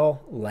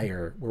scale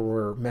layer where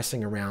we're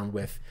messing around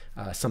with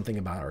something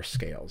about our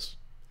scales.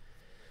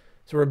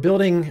 So we're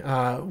building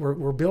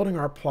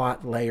our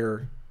plot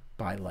layer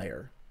by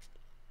layer.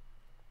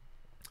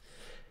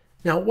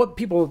 Now, what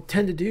people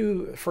tend to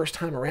do first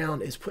time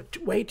around is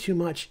put way too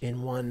much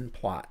in one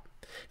plot.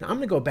 Now, I'm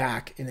going to go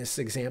back in this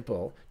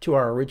example to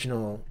our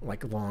original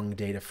long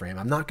data frame.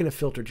 I'm not going to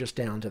filter just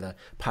down to the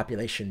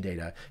population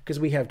data because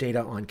we have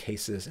data on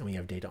cases and we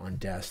have data on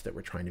deaths that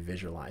we're trying to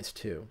visualize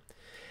too.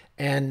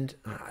 And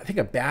I think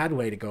a bad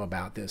way to go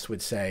about this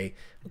would say,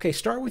 okay,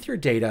 start with your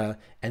data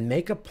and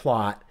make a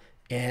plot,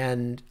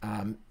 and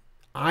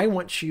I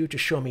want you to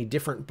show me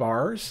different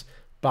bars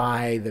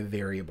by the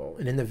variable.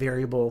 And in the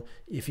variable,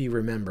 if you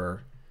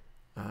remember,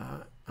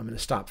 I'm going to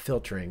stop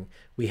filtering.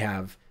 We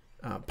have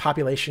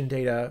population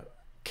data,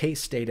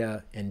 case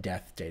data, and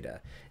death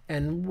data.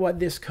 And what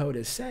this code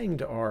is saying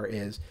to R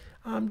is,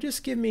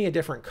 just give me a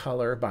different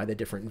color by the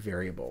different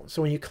variable.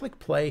 So when you click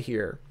play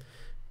here,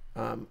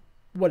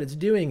 what it's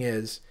doing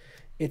is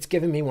it's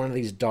giving me one of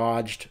these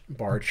dodged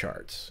bar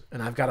charts.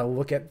 And I've got to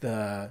look at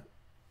the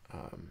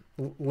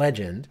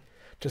legend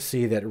to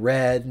see that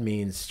red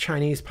means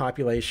Chinese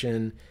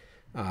population,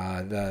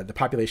 the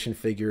population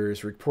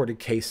figures, reported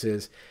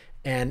cases.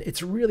 And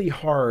it's really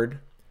hard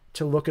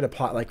to look at a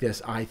plot like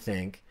this, I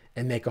think,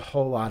 and make a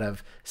whole lot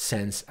of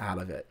sense out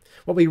of it.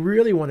 What we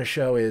really want to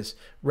show is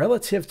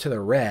relative to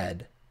the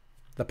red,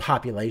 the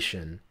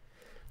population,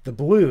 the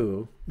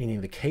blue,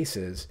 meaning the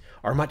cases,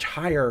 are much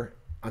higher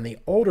on the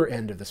older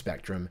end of the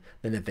spectrum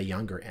than at the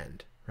younger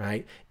end,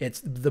 right?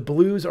 The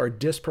blues are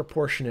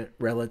disproportionate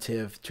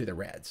relative to the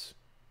reds,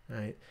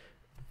 right?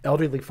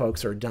 Elderly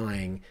folks are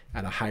dying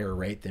at a higher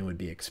rate than would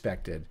be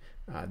expected.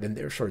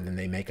 Then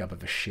they make up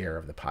of a share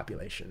of the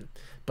population.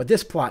 But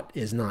this plot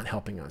is not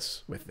helping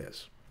us with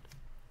this.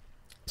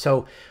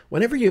 So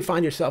whenever you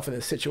find yourself in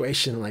a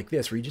situation like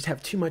this, where you just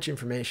have too much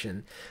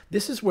information,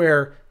 this is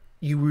where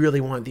you really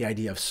want the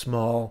idea of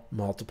small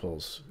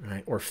multiples,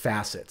 right, or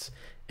facets.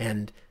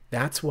 And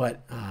that's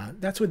what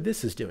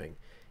this is doing.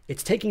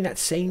 It's taking that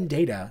same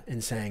data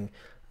and saying,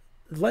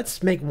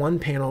 let's make one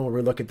panel where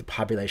we look at the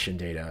population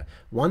data,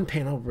 one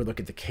panel where we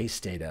look at the case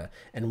data,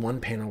 and one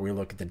panel where we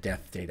look at the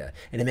death data.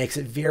 And it makes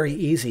it very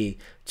easy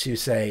to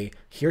say,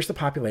 here's the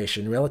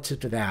population, relative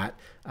to that,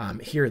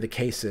 here are the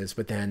cases,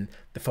 but then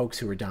the folks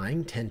who are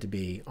dying tend to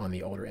be on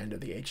the older end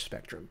of the age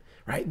spectrum,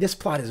 right? This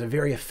plot is a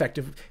very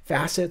effective,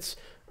 facets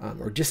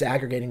or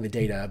disaggregating the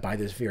data by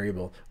this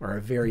variable are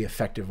a very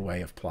effective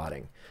way of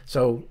plotting.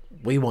 So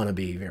we want to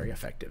be very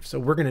effective. So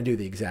we're going to do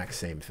the exact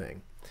same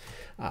thing.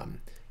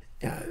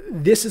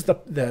 This is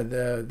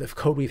the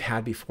code we've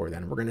had before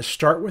then. We're going to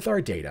start with our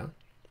data.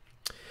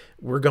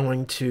 We're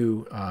going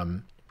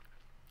to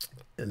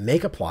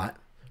make a plot.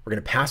 We're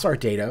going to pass our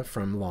data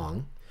from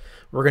long.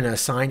 We're going to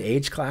assign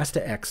age class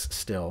to X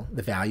still,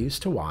 the values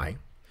to Y.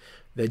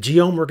 The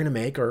geom we're going to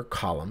make are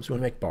columns. We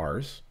want to make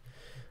bars.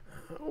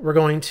 We're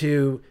going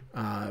to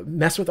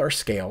mess with our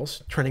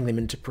scales, turning them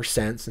into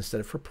percents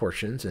instead of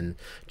proportions, and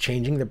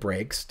changing the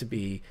breaks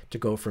to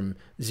go from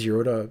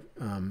 0 to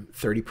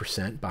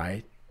 30%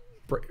 by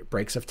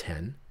breaks of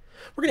 10.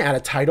 We're going to add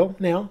a title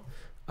now.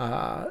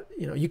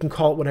 You can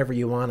call it whatever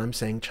you want. I'm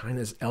saying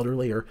China's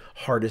elderly are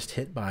hardest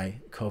hit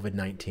by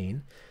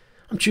COVID-19.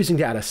 I'm choosing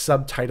to add a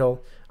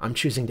subtitle. I'm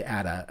choosing to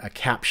add a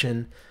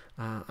caption.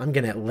 I'm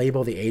going to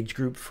label the age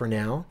group for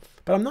now,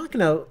 but I'm not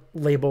going to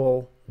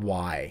label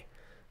Y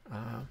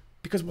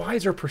because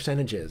Y's are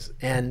percentages.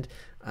 And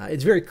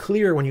it's very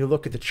clear when you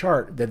look at the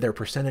chart that they're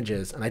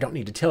percentages, and I don't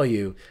need to tell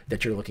you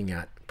that you're looking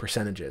at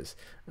percentages.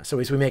 So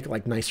as we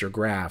make nicer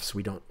graphs,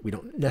 we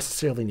don't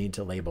necessarily need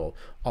to label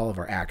all of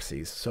our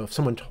axes. So if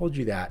someone told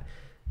you that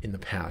in the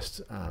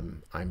past,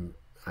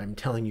 I'm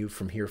telling you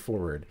from here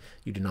forward,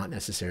 you do not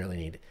necessarily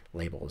need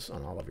labels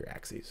on all of your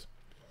axes.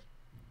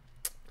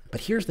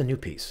 But here's the new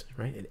piece,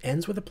 right? It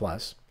ends with a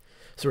plus.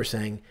 So we're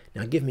saying,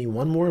 now give me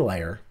one more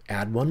layer,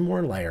 add one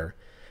more layer,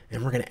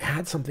 and we're going to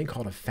add something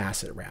called a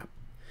facet wrap.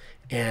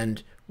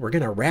 and we're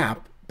going to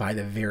wrap by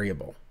the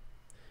variable.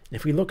 And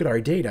if we look at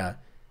our data,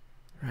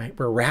 right,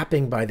 we're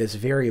wrapping by this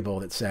variable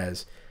that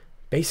says,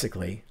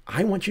 basically,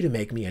 I want you to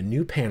make me a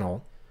new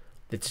panel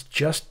that's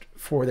just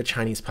for the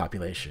Chinese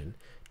population,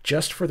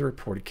 just for the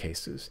reported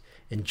cases,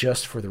 and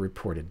just for the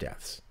reported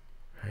deaths.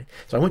 Right?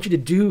 So I want you to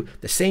do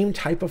the same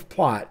type of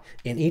plot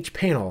in each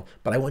panel,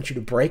 but I want you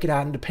to break it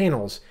out into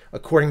panels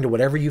according to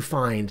whatever you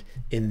find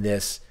in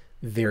this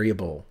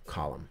variable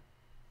column.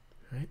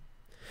 Right?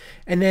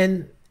 And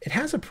then it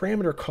has a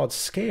parameter called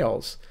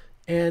scales,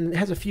 and it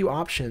has a few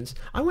options.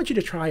 I want you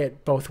to try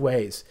it both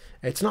ways.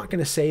 It's not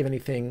going to save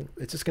anything.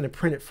 It's just going to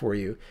print it for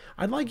you.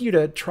 I'd like you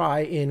to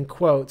try in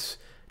quotes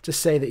to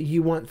say that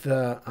you want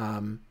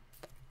the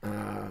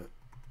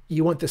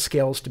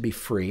scales to be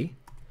free.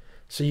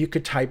 So you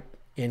could type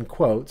in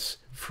quotes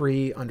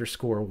free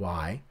underscore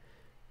y.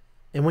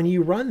 And when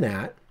you run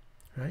that,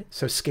 right,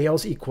 so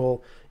scales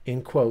equal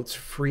in quotes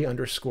free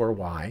underscore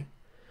y,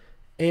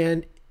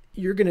 and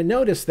you're going to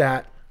notice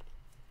that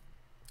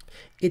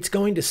it's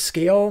going to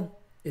scale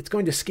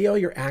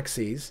your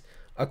axes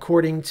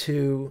according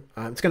to,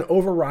 it's going to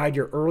override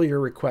your earlier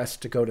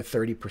request to go to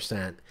 30%,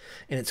 and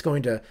it's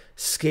going to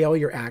scale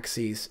your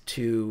axes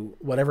to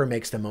whatever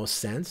makes the most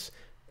sense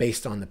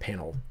based on the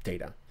panel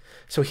data.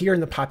 So here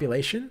in the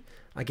population,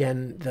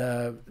 again,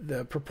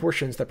 the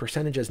proportions, the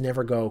percentages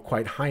never go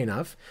quite high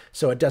enough,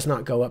 so it does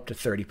not go up to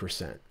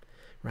 30%,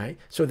 right?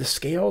 So the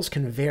scales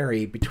can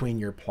vary between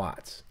your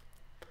plots.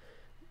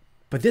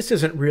 But this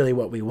isn't really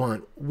what we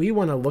want. We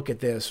want to look at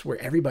this where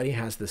everybody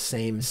has the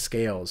same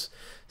scales.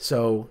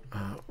 So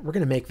we're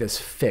going to make this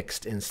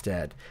fixed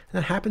instead.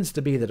 And that happens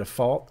to be the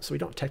default, so we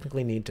don't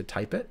technically need to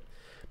type it.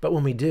 But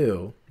when we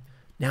do,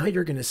 now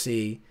you're going to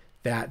see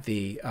that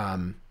the,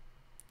 all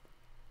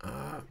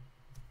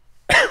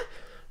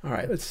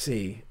right, let's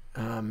see.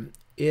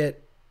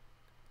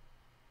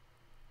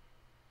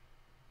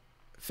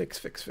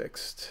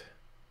 Fixed.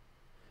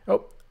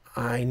 Oh,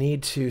 I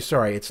need to,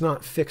 sorry, it's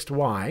not fixed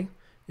Y.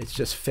 It's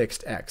just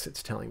fixed X.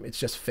 It's telling me it's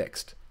just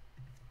fixed.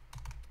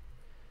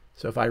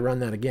 So if I run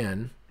that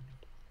again,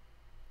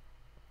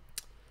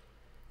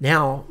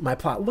 now my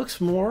plot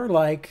looks more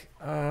like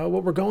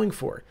what we're going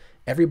for.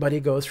 Everybody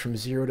goes from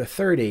 0 to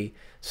 30.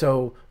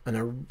 So in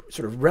a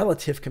sort of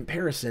relative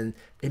comparison,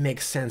 it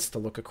makes sense to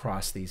look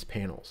across these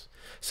panels.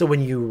 So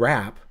when you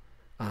wrap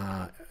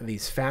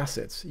these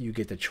facets, you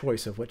get the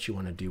choice of what you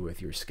want to do with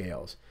your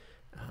scales.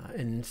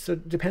 And so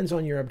it depends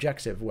on your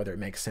objective, whether it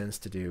makes sense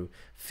to do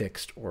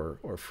fixed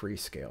or free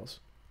scales.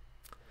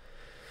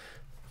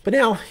 But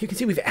now you can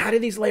see we've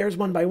added these layers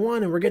one by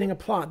one, and we're getting a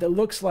plot that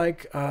looks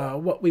like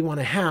what we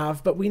want to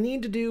have, but we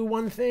need to do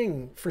one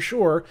thing for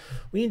sure.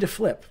 We need to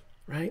flip,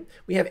 right?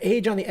 We have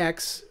age on the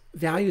X,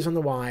 values on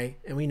the Y,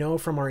 and we know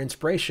from our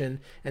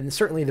inspiration, and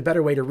certainly the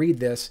better way to read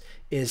this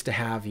is to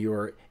have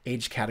your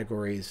age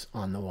categories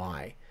on the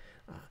Y.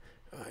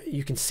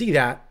 You can see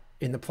that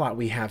in the plot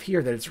we have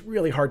here, that it's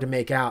really hard to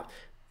make out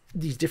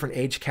these different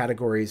age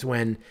categories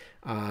when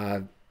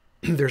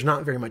there's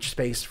not very much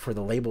space for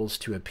the labels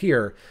to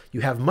appear.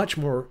 You have much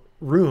more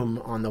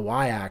room on the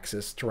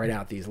y-axis to write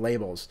out these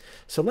labels.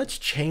 So let's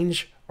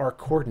change our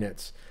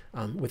coordinates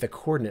with a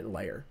coordinate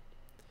layer.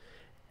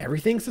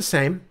 Everything's the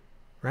same,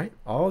 right?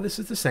 All of this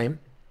is the same.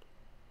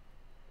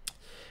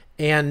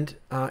 And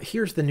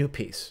here's the new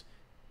piece.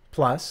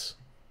 Plus,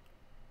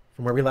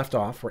 from where we left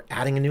off, we're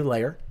adding a new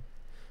layer.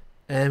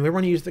 And we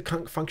want to use the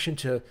function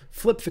to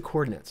flip the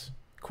coordinates,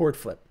 chord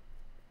flip.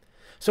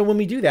 So when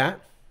we do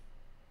that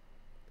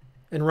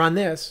and run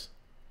this,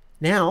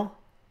 now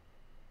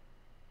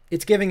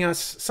it's giving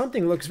us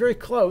something that looks very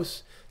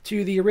close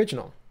to the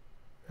original.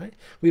 Right?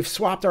 We've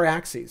swapped our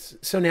axes.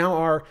 So now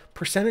our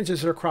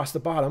percentages are across the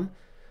bottom.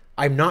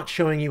 I'm not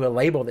showing you a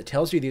label that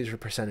tells you these are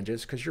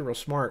percentages because you're real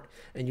smart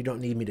and you don't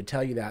need me to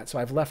tell you that. So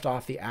I've left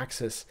off the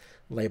axis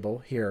label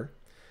here.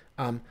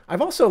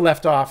 I've also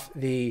left off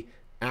the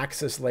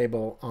axis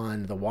label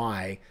on the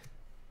Y.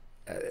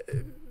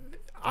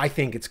 I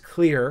think it's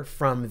clear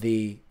from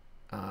the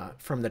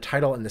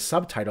title and the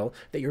subtitle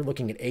that you're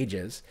looking at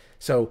ages.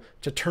 So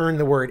to turn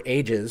the word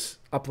ages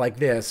up like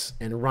this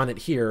and run it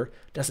here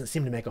doesn't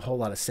seem to make a whole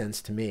lot of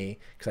sense to me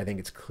because I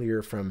think it's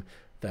clear from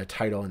the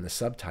title and the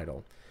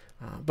subtitle.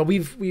 But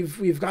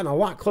we've gotten a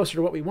lot closer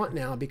to what we want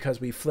now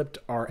because we flipped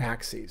our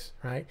axes,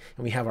 right?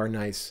 And we have our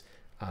nice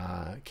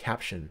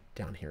caption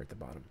down here at the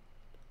bottom.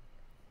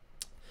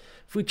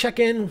 If we check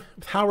in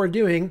with how we're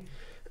doing,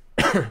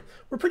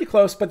 we're pretty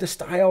close, but the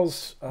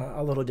style's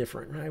a little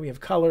different, right? We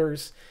have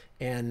colors,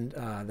 and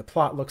the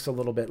plot looks a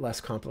little bit less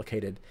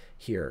complicated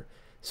here.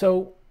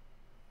 So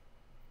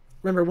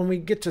remember, when we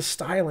get to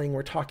styling,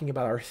 we're talking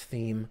about our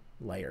theme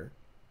layer,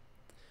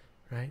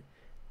 right?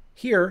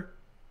 Here,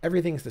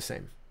 everything's the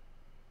same,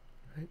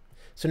 right?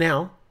 So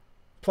now,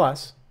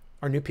 plus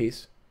our new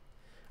piece,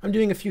 I'm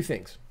doing a few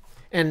things.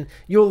 And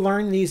you'll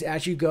learn these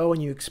as you go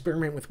and you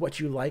experiment with what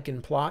you like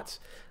in plots.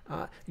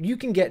 You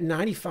can get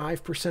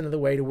 95% of the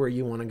way to where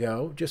you want to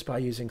go just by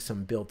using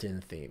some built-in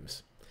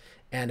themes.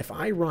 And if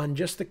I run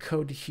just the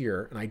code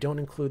here and I don't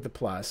include the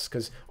plus,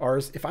 because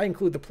ours, if I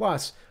include the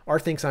plus, R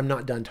thinks I'm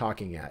not done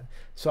talking yet.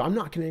 So I'm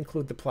not going to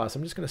include the plus.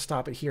 I'm just going to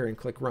stop it here and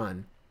click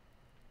run.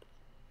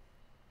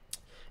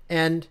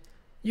 And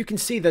you can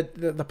see that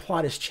the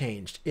plot has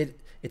changed.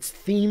 It's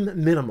theme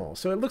minimal.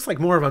 So it looks like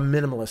more of a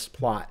minimalist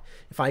plot.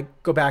 If I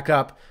go back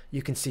up,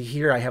 you can see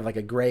here I have like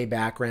a gray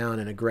background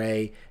and a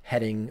gray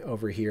heading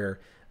over here.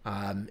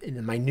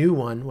 In my new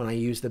one, when I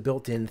use the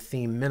built-in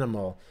theme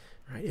minimal,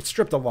 right, it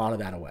stripped a lot of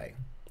that away.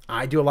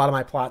 I do a lot of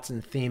my plots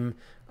in theme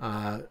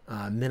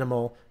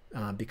minimal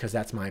because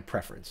that's my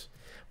preference.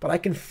 But I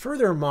can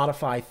further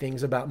modify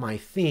things about my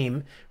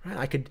theme. Right?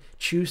 I could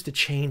choose to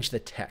change the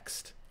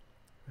text.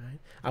 Right?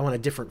 I want a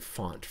different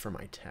font for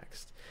my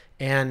text.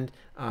 And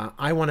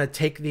I want to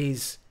take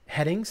these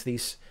headings,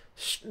 these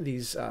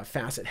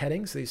facet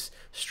headings, these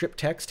strip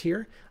text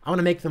here, I want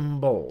to make them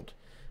bold.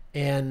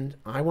 And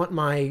I want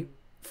my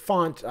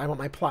font, I want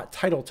my plot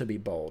title to be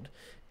bold.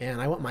 And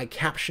I want my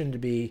caption to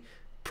be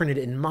printed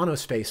in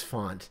monospace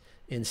font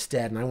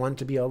instead. And I want it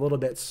to be a little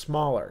bit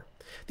smaller.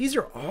 These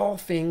are all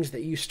things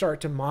that you start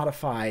to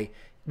modify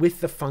with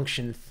the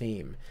function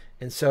theme.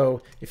 And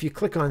so if you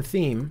click on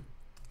theme,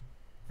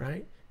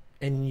 right,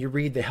 and you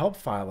read the help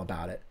file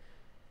about it,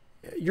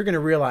 you're going to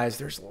realize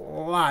there's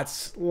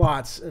lots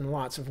and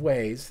lots of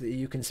ways that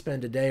you can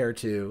spend a day or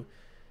two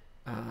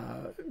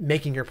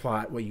making your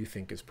plot what you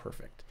think is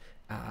perfect.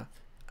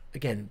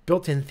 Again,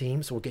 built-in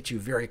themes will get you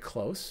very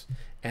close.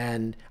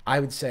 And I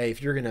would say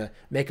if you're going to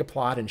make a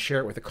plot and share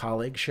it with a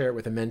colleague, share it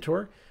with a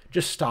mentor,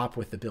 just stop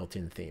with the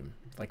built-in theme.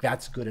 Like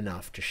that's good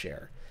enough to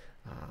share.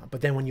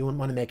 But then when you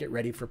want to make it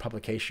ready for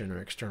publication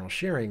or external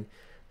sharing,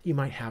 you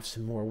might have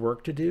some more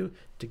work to do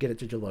to get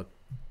it to look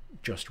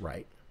just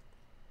right.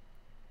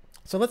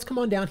 So let's come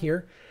on down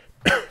here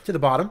to the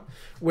bottom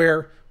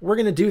where we're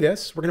going to do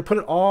this. We're going to put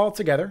it all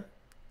together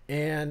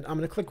and I'm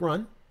going to click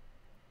run.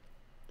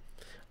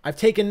 I've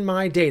taken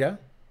my data.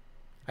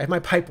 I have my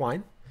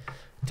pipeline.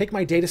 Take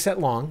my data set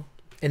long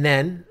and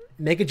then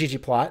make a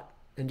ggplot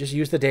and just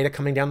use the data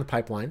coming down the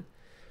pipeline.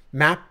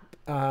 Map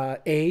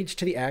age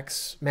to the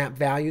X, map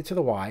value to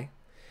the Y.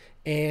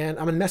 And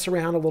I'm going to mess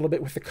around a little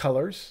bit with the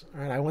colors.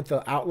 All right, I want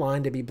the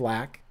outline to be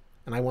black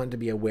and I want it to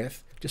be a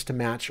width just to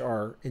match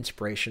our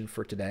inspiration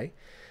for today.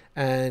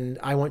 And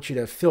I want you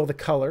to fill the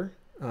color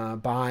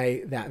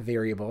by that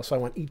variable. So I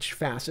want each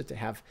facet to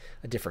have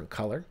a different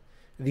color.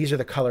 These are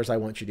the colors I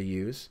want you to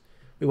use.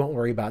 We won't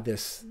worry about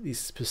these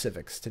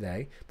specifics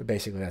today, but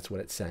basically that's what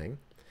it's saying.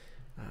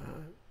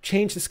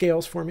 Change the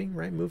scales for me,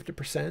 right? Move to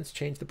percents,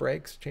 change the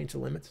breaks, change the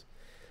limits.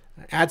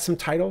 Add some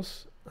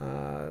titles,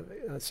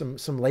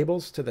 some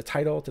labels to the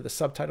title, to the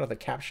subtitle, the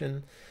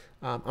caption.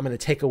 I'm going to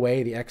take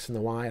away the X and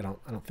the Y. I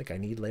don't think I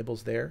need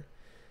labels there.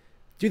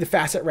 Do the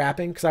facet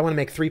wrapping because I want to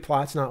make 3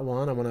 plots, not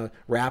 1. I want to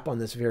wrap on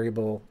this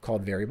variable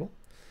called variable.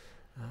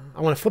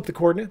 I want to flip the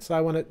coordinates.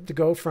 I want it to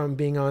go from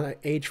being on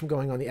age from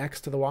going on the X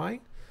to the Y.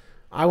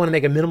 I want to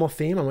make a minimal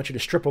theme. I want you to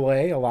strip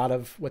away a lot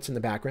of what's in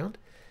the background.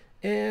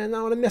 And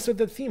I want to mess with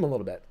the theme a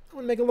little bit. I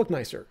want to make it look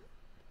nicer,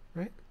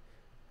 right?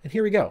 And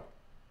here we go,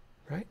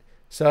 right?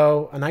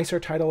 So a nicer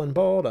title in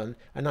bold, a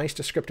nice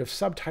descriptive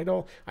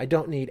subtitle. I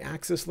don't need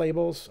axis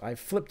labels. I've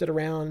flipped it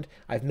around.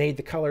 I've made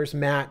the colors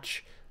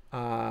match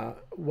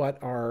what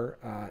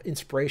our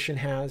inspiration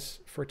has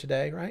for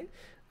today, right?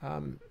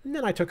 And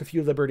then I took a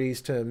few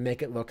liberties to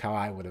make it look how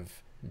I would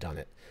have done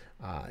it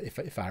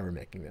if I were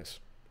making this.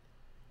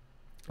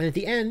 And at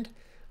the end,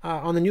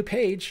 on the new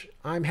page,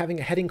 I'm having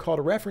a heading called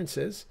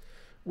references,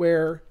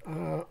 where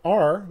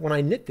R, when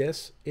I knit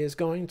this, is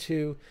going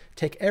to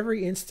take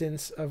every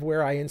instance of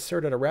where I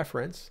inserted a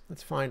reference.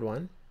 Let's find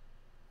one.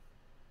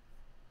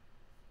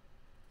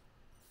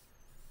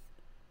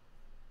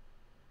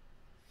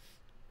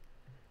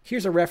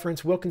 Here's a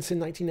reference, Wilkinson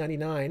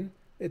 1999.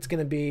 It's going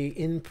to be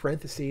in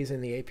parentheses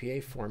in the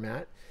APA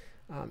format.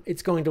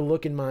 It's going to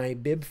look in my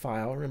bib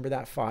file. Remember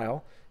that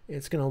file?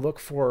 It's going to look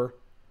for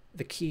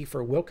the key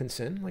for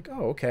Wilkinson, like,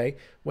 oh, okay,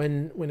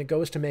 when it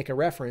goes to make a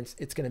reference,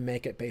 it's going to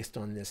make it based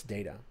on this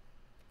data,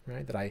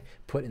 right, that I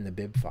put in the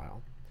bib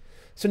file.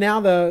 So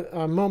now the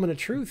moment of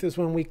truth is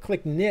when we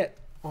click knit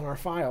on our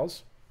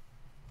files.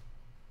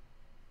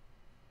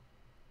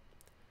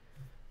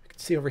 You can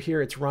see over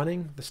here it's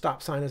running. The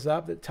stop sign is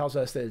up. That tells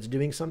us that it's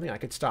doing something. I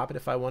could stop it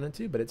if I wanted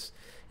to, but it's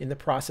in the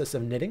process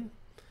of knitting.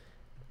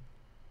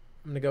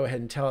 I'm going to go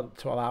ahead and tell it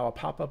to allow a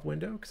pop-up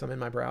window because I'm in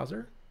my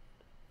browser.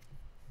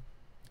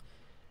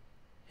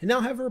 And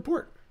now I have a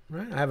report,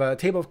 right? I have a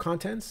table of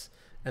contents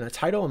and a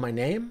title and my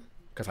name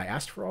because I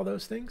asked for all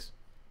those things.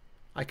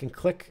 I can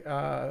click,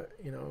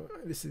 you know,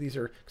 these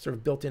are sort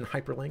of built-in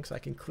hyperlinks. I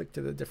can click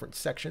to the different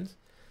sections.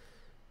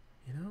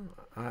 You know,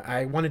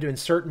 I wanted to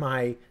insert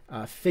my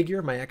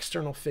figure, my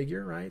external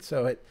figure, right?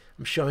 So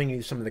I'm showing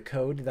you some of the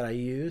code that I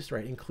used,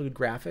 right? Include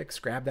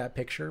graphics, grab that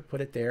picture, put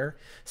it there,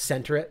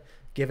 center it,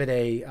 give it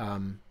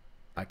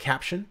a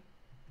caption.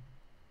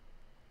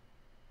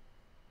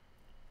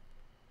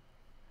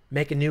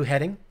 Make a new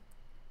heading.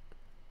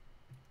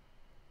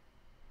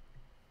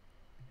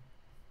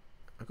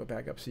 I'll go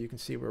back up so you can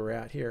see where we're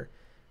at here.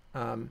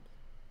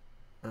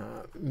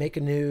 make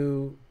a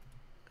new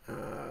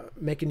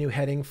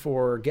heading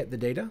for get the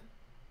data.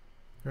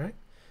 All right.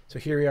 So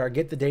here we are,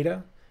 get the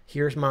data.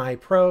 Here's my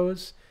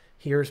pros.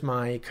 Here's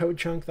my code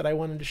chunk that I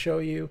wanted to show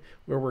you,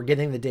 where we're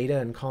getting the data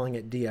and calling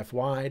it df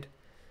wide.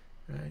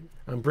 Right.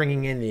 I'm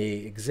bringing in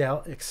the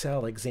Excel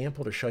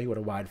example to show you what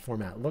a wide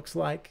format looks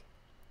like.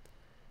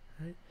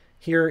 Right.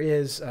 Here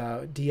is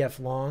df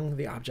long,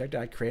 the object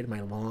I created,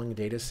 my long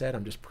data set.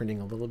 I'm just printing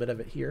a little bit of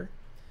it here.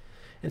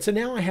 And so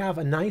now I have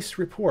a nice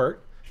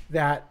report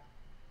that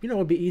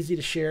would be easy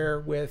to share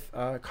with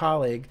a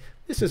colleague.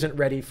 This isn't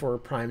ready for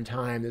prime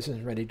time. This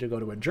isn't ready to go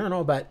to a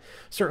journal, but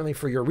certainly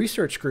for your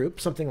research group,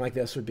 something like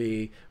this would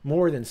be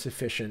more than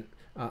sufficient,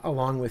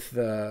 along with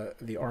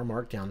the R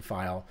Markdown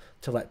file,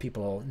 to let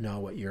people know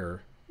what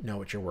you're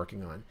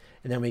working on.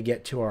 And then we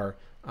get to our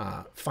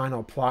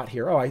final plot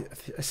here. Oh, I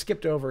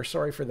skipped over.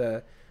 Sorry for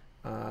the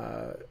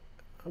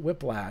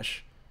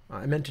whiplash.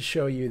 I meant to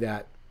show you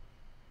that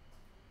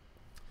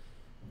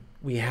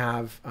we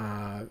have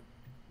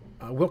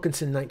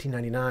Wilkinson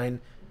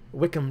 1999,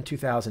 Wickham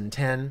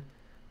 2010,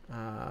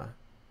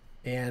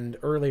 and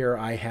earlier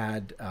I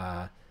had,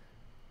 I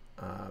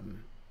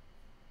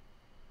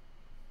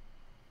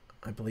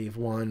believe,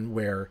 one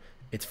where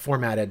it's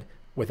formatted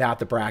without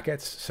the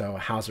brackets, so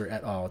Hauser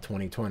et al.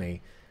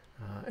 2020,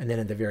 and then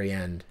at the very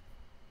end,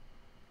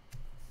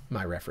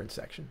 my reference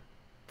section.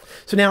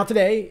 So now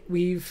today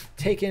we've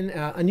taken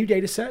a new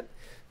data set.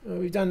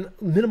 We've done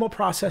minimal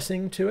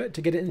processing to it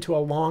to get it into a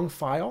long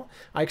file.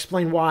 I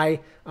explained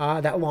why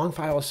that long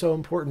file is so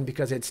important,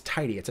 because it's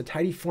tidy. It's a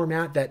tidy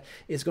format that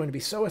is going to be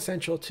so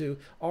essential to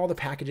all the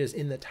packages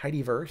in the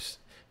tidyverse,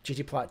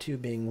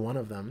 ggplot2 being one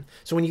of them.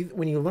 So when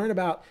you learn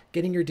about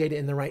getting your data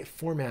in the right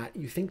format,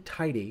 you think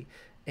tidy,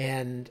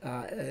 and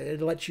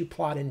it lets you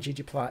plot in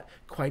ggplot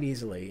quite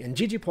easily. And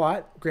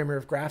ggplot, grammar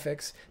of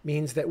graphics,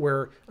 means that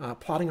we're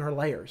plotting our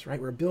layers, right?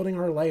 We're building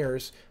our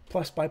layers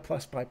plus by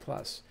plus by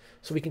plus.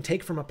 So we can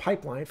take from a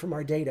pipeline from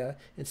our data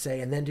and say,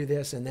 and then do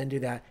this, and then do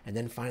that, and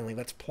then finally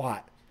let's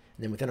plot.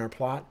 And then within our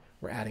plot,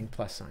 we're adding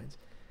plus signs.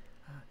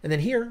 And then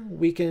here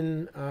we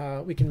can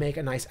make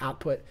a nice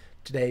output,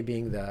 today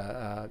being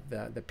the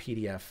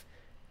PDF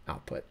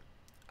output.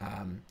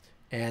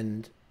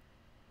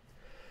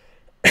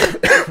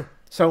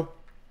 So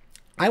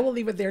I will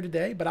leave it there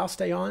today, but I'll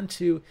stay on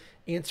to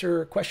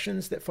answer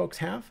questions that folks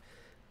have.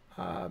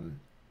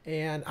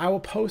 And I will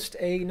post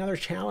another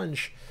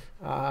challenge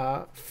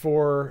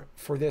for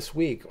this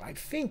week. I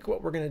think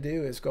what we're going to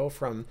do is go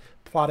from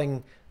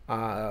plotting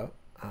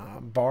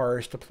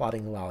bars to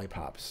plotting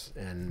lollipops,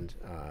 and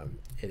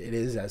it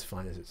is as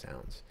fun as it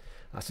sounds.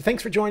 So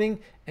thanks for joining,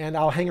 and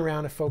I'll hang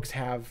around if folks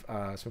have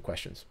some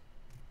questions.